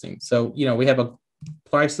price listing. So, we have a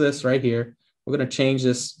price list right here. We're going to change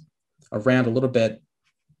this around a little bit.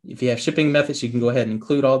 If you have shipping methods, you can go ahead and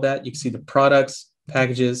include all that. You can see the products,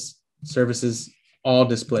 packages, services, all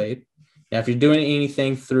displayed. Now, if you're doing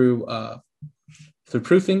anything through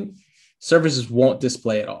proofing, services won't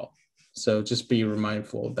display at all. So just be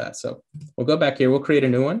mindful of that. So we'll go back here. We'll create a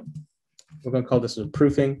new one. We're going to call this a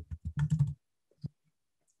proofing.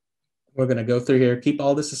 We're going to go through here, keep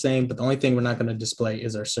all this the same, but the only thing we're not going to display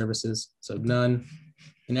is our services. So none,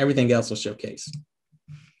 and everything else will showcase.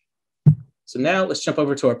 So now let's jump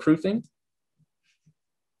over to our proofing.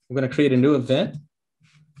 We're going to create a new event.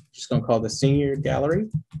 Just going to call this Senior Gallery.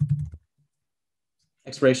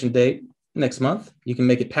 Expiration date next month. You can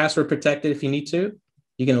make it password protected if you need to.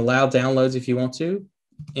 You can allow downloads if you want to.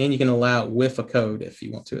 and you can allow it with a code if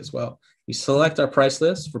you want to as well. You select our price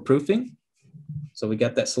list for proofing. So we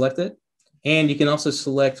got that selected. And you can also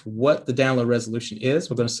select what the download resolution is.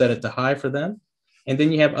 We're going to set it to high for them. And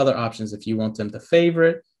then you have other options if you want them to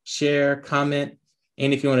favorite, share, comment,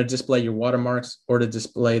 and if you want to display your watermarks or to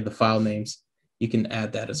display the file names, you can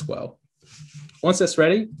add that as well. Once that's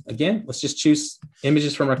ready, again, let's just choose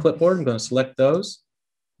images from our clipboard. I'm going to select those.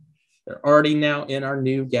 They're already now in our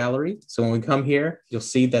new gallery. So when we come here, you'll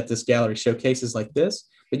see that this gallery showcases like this,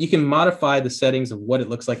 but you can modify the settings of what it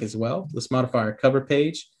looks like as well. Let's modify our cover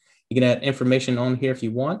page. You can add information on here if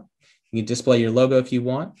you want. You can display your logo if you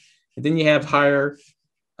want. And then you have higher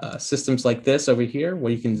systems like this over here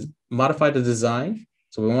where you can modify the design.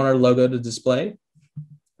 So we want our logo to display.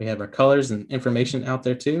 We have our colors and information out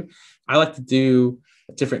there too. I like to do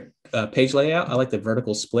a different page layout. I like the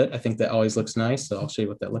vertical split. I think that always looks nice. So I'll show you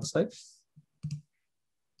what that looks like. It's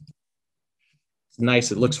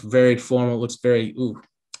nice. It looks very formal. It looks very,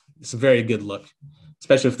 it's a very good look,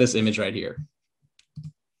 especially with this image right here.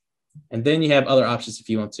 And then you have other options if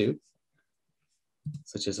you want to,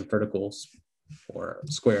 such as a vertical or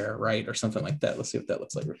square, right, or something like that. Let's see what that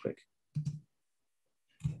looks like real quick.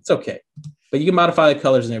 It's okay, but you can modify the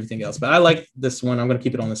colors and everything else. But I like this one. I'm going to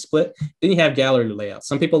keep it on the split. Then you have gallery layout.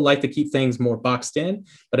 Some people like to keep things more boxed in,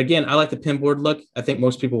 but again, I like the pinboard look. I think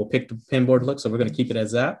most people will pick the pinboard look, so we're going to keep it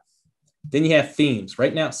as that. Then you have themes.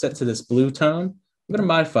 Right now it's set to this blue tone. I'm going to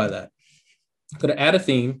modify that. I'm going to add a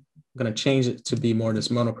theme. I'm going to change it to be more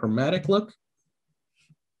this monochromatic look.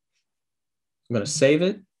 I'm going to save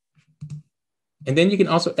it. And then you can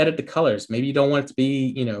also edit the colors. Maybe you don't want it to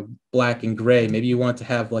be, black and gray. Maybe you want to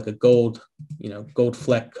have like a gold, gold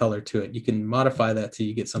fleck color to it. You can modify that till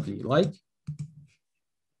you get something you like.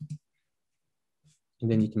 And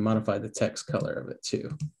then you can modify the text color of it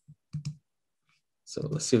too. So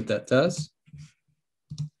let's see what that does.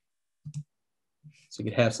 So you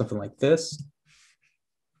could have something like this.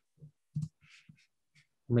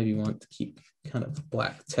 Maybe you want to keep kind of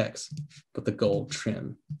black text, but the gold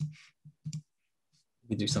trim.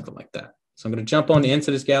 You do something like that. So I'm going to jump on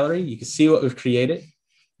into this gallery. You can see what we've created.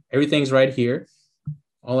 Everything's right here,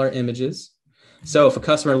 all our images. So if a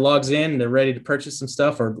customer logs in and they're ready to purchase some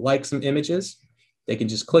stuff or like some images, they can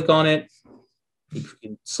just click on it. You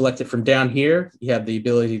can select it from down here. You have the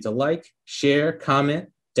ability to like, share, comment,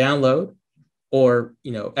 download, or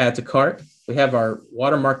add to cart. We have our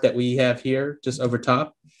watermark that we have here just over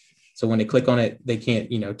top. So when they click on it, they can't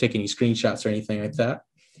take any screenshots or anything like that.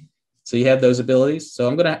 So you have those abilities. So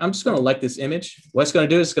I'm just gonna like this image. What it's gonna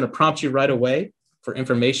do is it's gonna prompt you right away for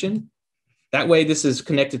information. That way this is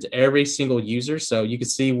connected to every single user. So you can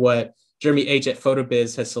see what Jeremy H at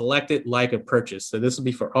PhotoBiz has selected, like, or purchased. So this will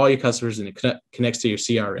be for all your customers and it connects to your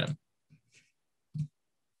CRM.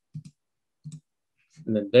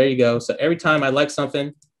 And then there you go. So every time I like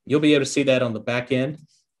something, you'll be able to see that on the back end.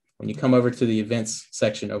 When you come over to the events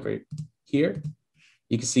section over here,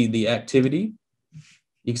 you can see the activity.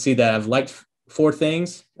 You can see that I've liked 4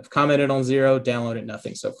 things, I've commented on 0, downloaded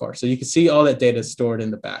nothing so far. So you can see all that data stored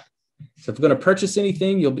in the back. So if we're going to purchase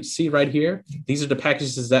anything, you'll see right here, these are the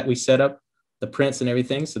packages that we set up, the prints and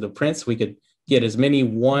everything. So the prints, we could get as many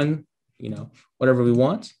whatever we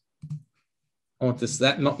want. I want this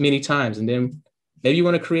that many times. And then maybe you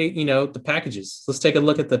want to create, the packages. Let's take a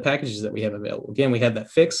look at the packages that we have available. Again, we have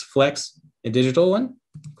that fix, flex, and digital one.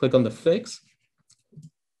 Click on the fix.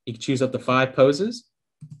 You can choose up to 5 poses.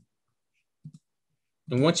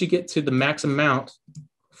 And once you get to the max amount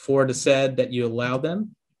for the SED that you allow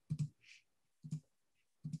them,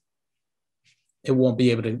 it won't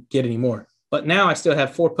be able to get any more. But now I still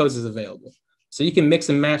have 4 poses available. So you can mix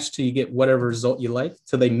and match till you get whatever result you like,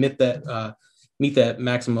 till they meet that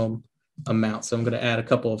maximum amount. So I'm going to add a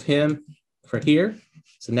couple of him for here.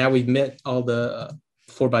 So now we've met all the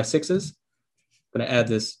 4x6s. I'm going to add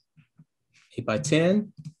this 8x10.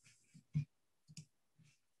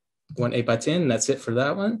 One 8x10, and that's it for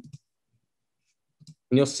that one.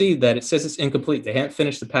 And you'll see that it says it's incomplete. They haven't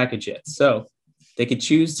finished the package yet. So they could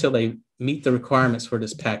choose till they meet the requirements for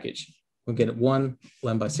this package. We'll get 1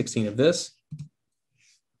 11x16 of this.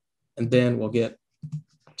 And then we'll get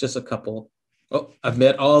just a couple. Oh, I've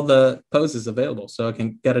met all the poses available. So I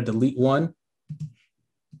can gotta delete one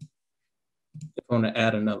if I want to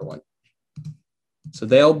add another one. So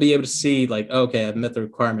they'll be able to see like, okay, I've met the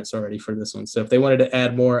requirements already for this one. So if they wanted to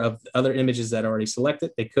add more of the other images that are already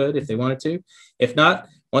selected, they could if they wanted to. If not,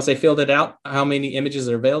 once they filled it out, how many images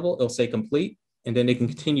are available, it'll say complete. And then they can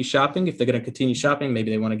continue shopping. If they're going to continue shopping,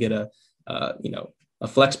 maybe they want to get a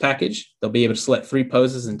flex package. They'll be able to select 3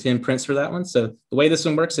 poses and 10 prints for that one. So the way this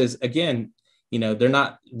one works is, again, they're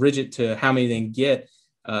not rigid to how many they can get.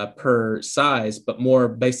 per size, but more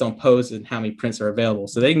based on pose and how many prints are available.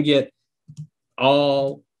 So they can get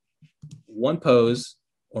all one pose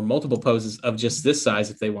or multiple poses of just this size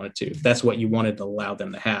if they wanted to, if that's what you wanted to allow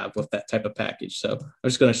them to have with that type of package. So I'm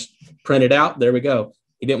just going to print it out. There we go.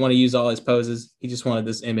 He didn't want to use all his poses. He just wanted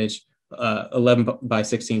this image 11 by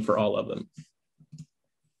 16 for all of them.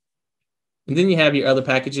 And then you have your other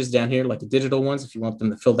packages down here, like the digital ones, if you want them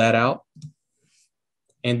to fill that out.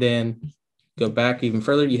 And then go back even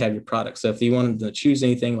further, you have your product. So if you wanted to choose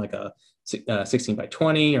anything like a 16 by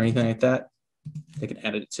 20 or anything like that, they can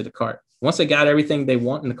add it to the cart. Once they got everything they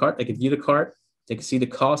want in the cart, they can view the cart, they can see the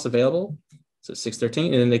costs available, so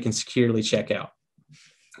 613, and then they can securely check out.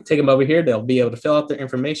 Take them over here, they'll be able to fill out their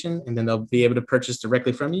information, and then they'll be able to purchase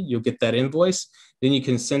directly from you. You'll get that invoice, then you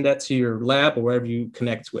can send that to your lab or wherever you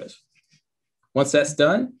connect with. Once that's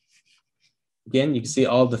done, again, you can see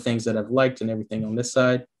all the things that I've liked and everything on this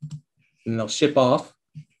side, and they'll ship off.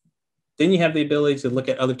 Then you have the ability to look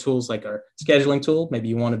at other tools like our scheduling tool. Maybe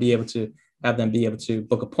you want to be able to have them be able to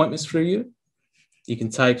book appointments for you. You can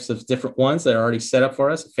types of different ones that are already set up for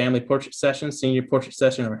us: family portrait session, senior portrait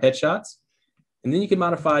session, or headshots. And then you can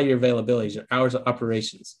modify your availabilities, your hours of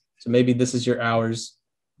operations. So maybe this is your hours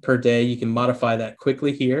per day. You can modify that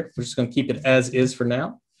quickly here. We're just going to keep it as is for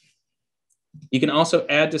now. You can also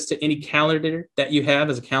add this to any calendar that you have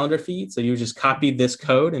as a calendar feed. So you just copy this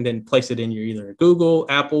code and then place it in your either Google,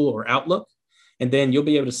 Apple, or Outlook. And then you'll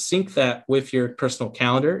be able to sync that with your personal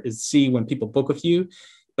calendar and see when people book with you.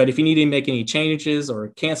 But if you need to make any changes or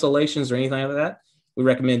cancellations or anything like that, we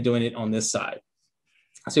recommend doing it on this side.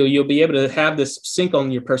 So you'll be able to have this sync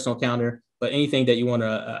on your personal calendar, but anything that you want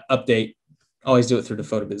to update, always do it through the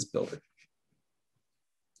PhotoBiz Builder.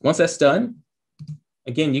 Once that's done,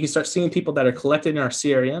 again, you can start seeing people that are collected in our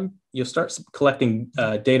CRM. You'll start collecting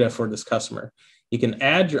data for this customer. You can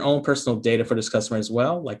add your own personal data for this customer as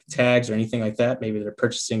well, like tags or anything like that. Maybe they're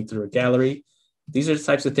purchasing through a gallery. These are the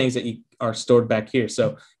types of things that are stored back here.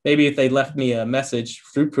 So maybe if they left me a message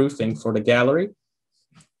through proofing for the gallery,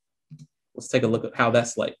 let's take a look at how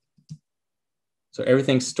that's like. So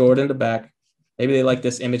everything's stored in the back. Maybe they like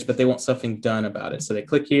this image, but they want something done about it. So they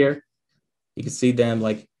click here. You can see them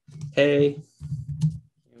like, hey,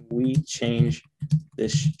 we change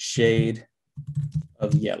this shade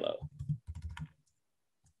of yellow.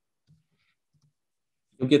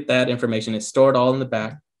 You'll get that information. It's stored all in the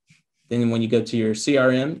back. Then when you go to your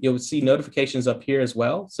CRM, you'll see notifications up here as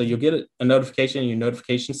well. So you'll get a notification in your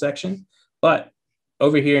notification section, but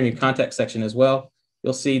over here in your contact section as well,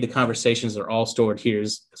 you'll see the conversations are all stored here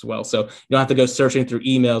as well. So you don't have to go searching through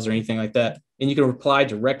emails or anything like that. And you can reply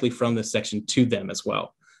directly from this section to them as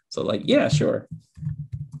well. So like, yeah, sure.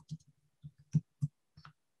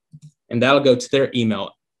 And that'll go to their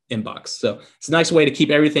email inbox. So it's a nice way to keep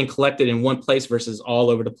everything collected in one place versus all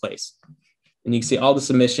over the place. And you can see all the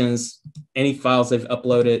submissions, any files they've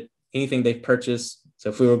uploaded, anything they've purchased. So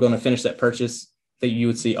if we were going to finish that purchase, that you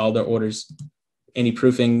would see all their orders, any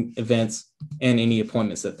proofing events, and any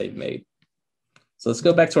appointments that they've made. So let's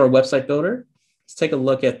go back to our website builder. Let's take a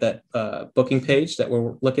look at that booking page that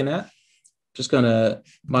we're looking at. Just going to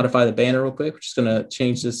modify the banner real quick. We're just going to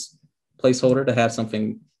change this placeholder to have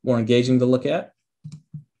something more engaging to look at.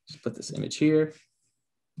 Just put this image here.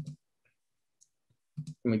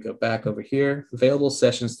 Let me go back over here, available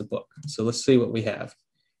sessions to book. So let's see what we have.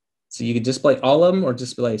 So you can display all of them or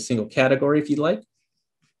display a single category if you'd like.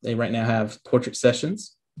 They right now have portrait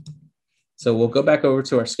sessions. So we'll go back over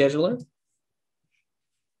to our scheduler,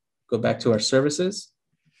 go back to our services,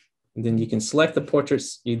 and then you can select the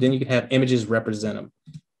portraits. Then you can have images represent them.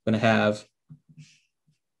 I'm going to have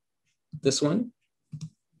this one.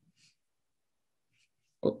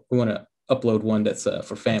 Well, we want to upload one that's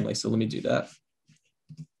for family. So let me do that.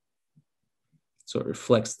 So it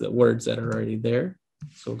reflects the words that are already there.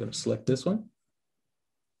 So we're going to select this one.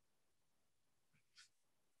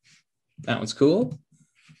 That one's cool.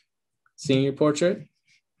 Senior portrait.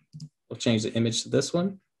 We'll change the image to this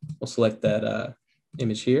one. We'll select that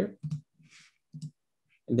image here.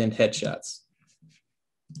 And then headshots.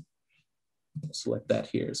 We'll select that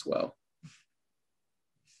here as well.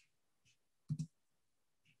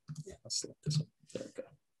 Yeah, let's select this one. There we go.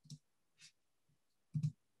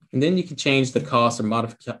 And then you can change the cost or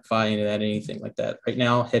modify any of that, anything like that. Right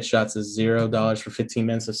now, headshots is $0 for 15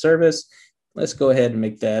 minutes of service. Let's go ahead and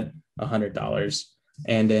make that $100.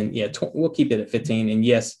 And then, yeah, we'll keep it at 15. And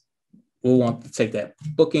yes, we'll want to take that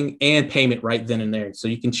booking and payment right then and there. So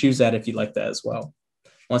you can choose that if you like that as well.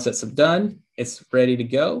 Once that's done, it's ready to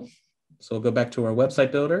go. So we'll go back to our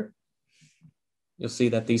website builder. You'll see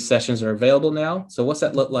that these sessions are available now. So what's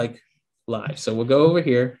that look like live? So we'll go over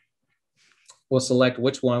here. we'll select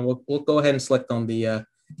which one. We'll go ahead and select on the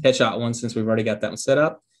headshot one since we've already got that one set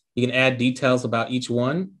up. You can add details about each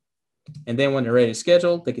one. And then when they're ready to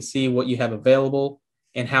schedule, they can see what you have available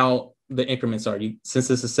and how the increments are. Since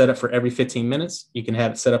this is set up for every 15 minutes, you can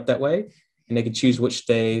have it set up that way. And they can choose which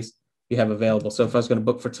days you have available. So if I was going to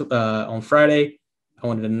book for on Friday, I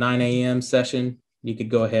wanted a 9 a.m. session, you could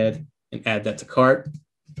go ahead and add that to cart.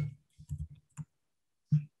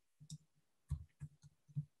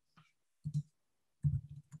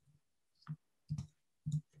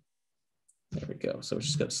 There we go. So we're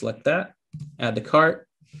just going to select that, add to cart,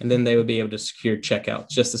 and then they would be able to secure checkout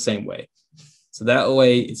just the same way. So that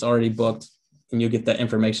way it's already booked and you'll get that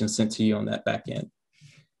information sent to you on that back end.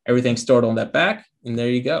 Everything's stored on that back, and there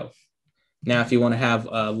you go. Now, if you want to have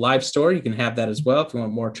a live store, you can have that as well. If you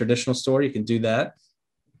want more traditional store, you can do that.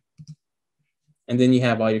 And then you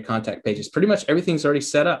have all your contact pages. Pretty much everything's already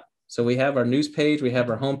set up. So we have our news page, we have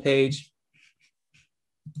our home page.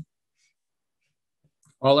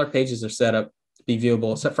 All our pages are set up to be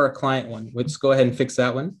viewable, except for our client one. Let's go ahead and fix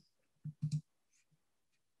that one.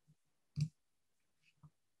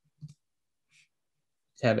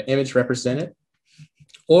 To have an image represented.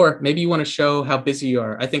 Or maybe you want to show how busy you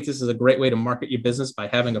are. I think this is a great way to market your business by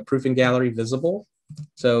having a proofing gallery visible.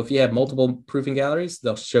 So if you have multiple proofing galleries,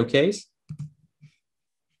 they'll showcase.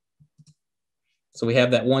 So we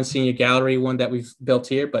have that one senior gallery one that we've built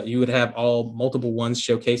here, but you would have all multiple ones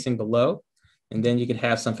showcasing below. And then you could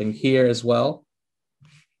have something here as well.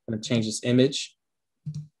 I'm going to change this image.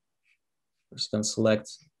 We're just going to select,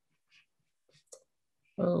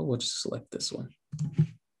 we'll just select this one.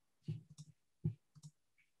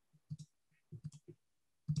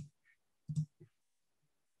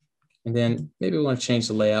 And then maybe we want to change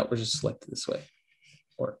the layout. We'll just select it this way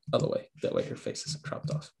or other way. That way your face isn't cropped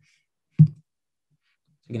off.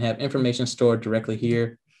 You can have information stored directly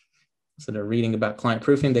here. So they're reading about client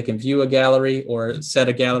proofing. They can view a gallery or a set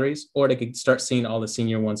of galleries, or they can start seeing all the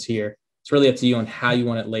senior ones here. It's really up to you on how you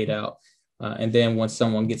want it laid out. And then once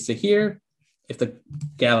someone gets to here, if the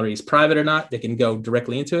gallery is private or not, they can go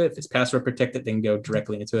directly into it. If it's password protected, they can go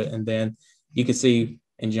directly into it. And then you can see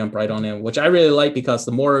and jump right on in, which I really like because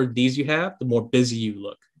the more of these you have, the more busy you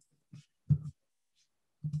look.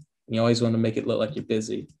 You always want to make it look like you're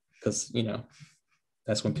busy because, you know,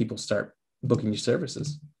 that's when people start booking your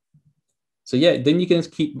services. So yeah, then you can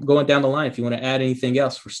keep going down the line. If you want to add anything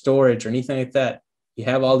else for storage or anything like that, you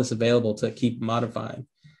have all this available to keep modifying.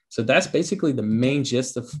 So that's basically the main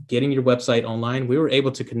gist of getting your website online. We were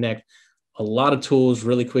able to connect a lot of tools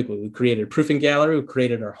really quickly. We created a proofing gallery, we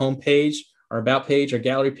created our home page, our about page, our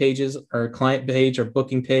gallery pages, our client page, our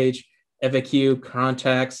booking page, FAQ,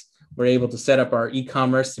 contacts. We're able to set up our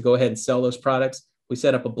e-commerce to go ahead and sell those products. We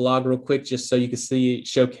set up a blog real quick just so you can see it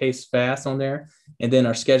showcase fast on there. And then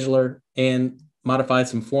our scheduler and modified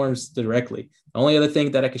some forms directly. The only other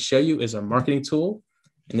thing that I could show you is our marketing tool.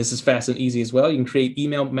 And this is fast and easy as well. You can create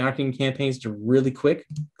email marketing campaigns to really quick.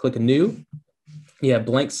 Click a new. You have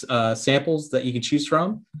blank samples that you can choose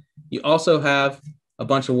from. You also have a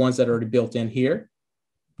bunch of ones that are already built in here.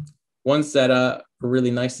 Ones that are really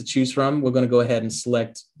nice to choose from. We're going to go ahead and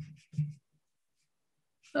select.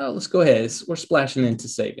 Let's go ahead. We're splashing into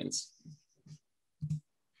savings.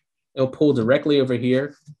 It'll pull directly over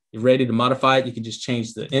here. You're ready to modify it. You can just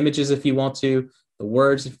change the images if you want to, the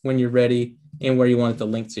words when you're ready, and where you want it to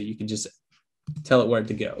link to. You can just tell it where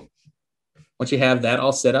to go. Once you have that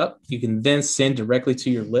all set up, you can then send directly to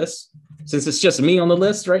your list. Since it's just me on the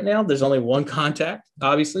list right now, there's only one contact,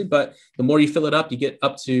 obviously, but the more you fill it up, you get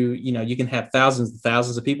up to, you can have thousands and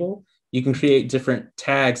thousands of people. You can create different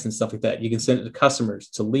tags and stuff like that. You can send it to customers,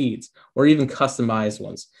 to leads, or even customized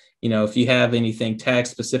ones. If you have anything tagged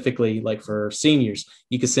specifically, like for seniors,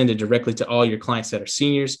 you can send it directly to all your clients that are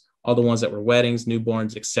seniors, all the ones that were weddings,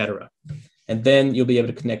 newborns, etc. And then you'll be able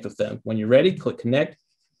to connect with them. When you're ready, click connect.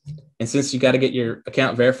 And since you got to get your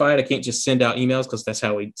account verified, I can't just send out emails because that's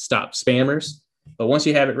how we stop spammers. But once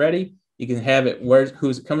you have it ready, you can have it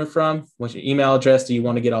who's it coming from, what's your email address do you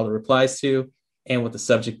want to get all the replies to, and what the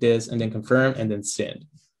subject is, and then confirm and then send.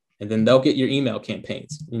 And then they'll get your email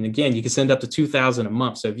campaigns. And again, you can send up to 2,000 a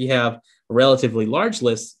month. So if you have a relatively large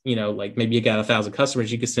list, like maybe you got 1,000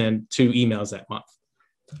 customers, you can send 2 emails that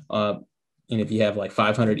month. And if you have like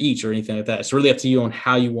 500 each or anything like that, it's really up to you on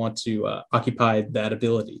how you want to occupy that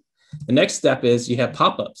ability. The next step is you have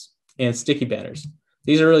pop-ups and sticky banners.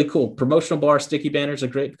 These are really cool. Promotional bar sticky banners are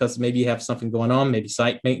great because maybe you have something going on, maybe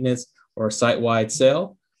site maintenance or a site-wide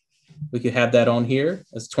sale. We could have that on here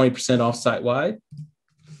as 20% off site-wide.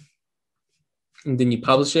 And then you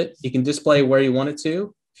publish it. You can display where you want it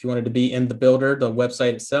to. If you want it to be in the builder, the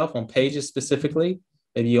website itself, on pages specifically,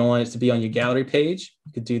 Maybe you want it to be on your gallery page.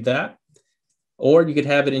 You could do that. Or you could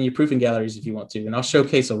have it in your proofing galleries if you want to. And I'll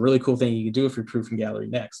showcase a really cool thing you can do with your proofing gallery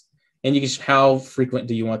next. And you can, how frequent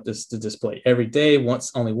do you want this to display? Every day,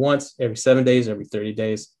 only once, every 7 days, every 30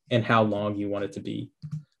 days, and how long you want it to be.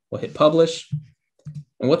 We'll hit publish.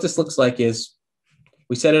 And what this looks like is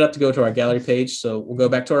we set it up to go to our gallery page. So we'll go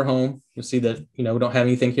back to our home. You'll see that, we don't have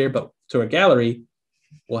anything here, but to our gallery,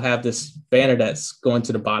 we'll have this banner that's going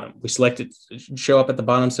to the bottom. We select it, show up at the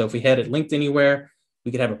bottom. So if we had it linked anywhere,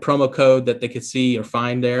 we could have a promo code that they could see or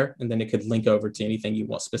find there, and then it could link over to anything you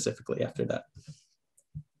want specifically after that.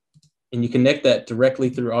 And you connect that directly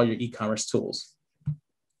through all your e-commerce tools.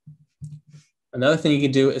 Another thing you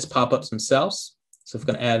can do is pop-ups themselves. So if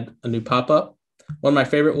we're going to add a new pop-up, one of my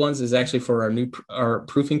favorite ones is actually for our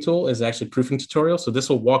proofing tool is actually proofing tutorial. So this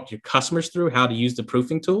will walk your customers through how to use the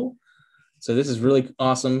proofing tool. So this is really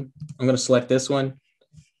awesome. I'm going to select this one.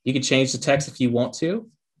 You can change the text if you want to.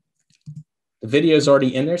 The video is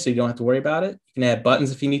already in there, so you don't have to worry about it. You can add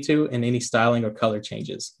buttons if you need to, and any styling or color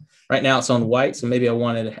changes. Right now it's on white, so maybe I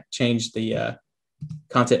wanted to change the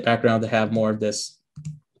content background to have more of this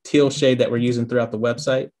teal shade that we're using throughout the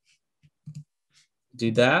website.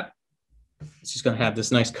 Do that. It's just going to have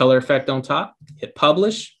this nice color effect on top. Hit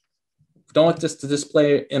publish. We don't want this to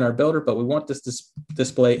display in our builder, but we want this to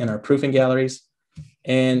display in our proofing galleries.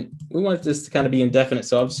 And we want this to kind of be indefinite,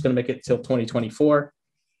 so I'm just going to make it till 2024.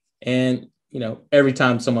 And every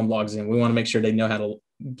time someone logs in, we want to make sure they know how to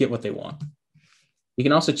get what they want. You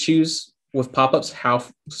can also choose with pop-ups how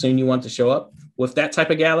soon you want to show up. With that type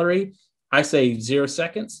of gallery, I say 0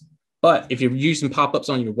 seconds. But if you're using pop-ups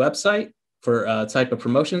on your website for type of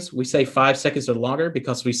promotions, we say 5 seconds or longer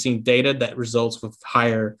because we've seen data that results with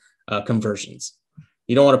higher conversions.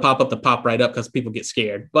 You don't want a pop-up to pop right up because people get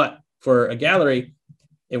scared. But for a gallery,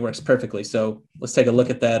 it works perfectly. So let's take a look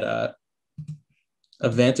at that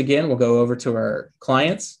event again. We'll go over to our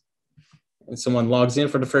clients, and someone logs in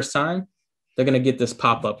for the first time. They're going to get this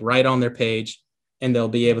pop-up right on their page, and they'll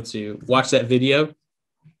be able to watch that video.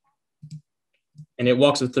 And it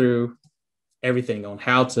walks them through everything on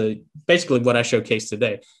how to, basically what I showcased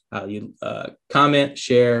today, how you comment,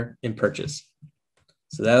 share, and purchase.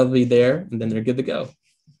 So that'll be there, and then they're good to go.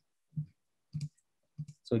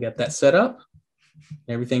 So we got that set up.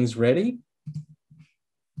 Everything's ready.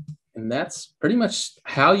 And that's pretty much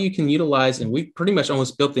how you can utilize, and we pretty much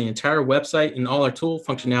almost built the entire website and all our tool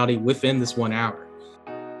functionality within this 1 hour.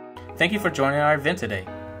 Thank you for joining our event today.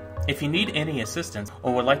 If you need any assistance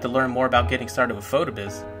or would like to learn more about getting started with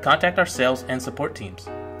PhotoBiz, contact our sales and support teams.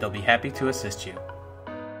 They'll be happy to assist you.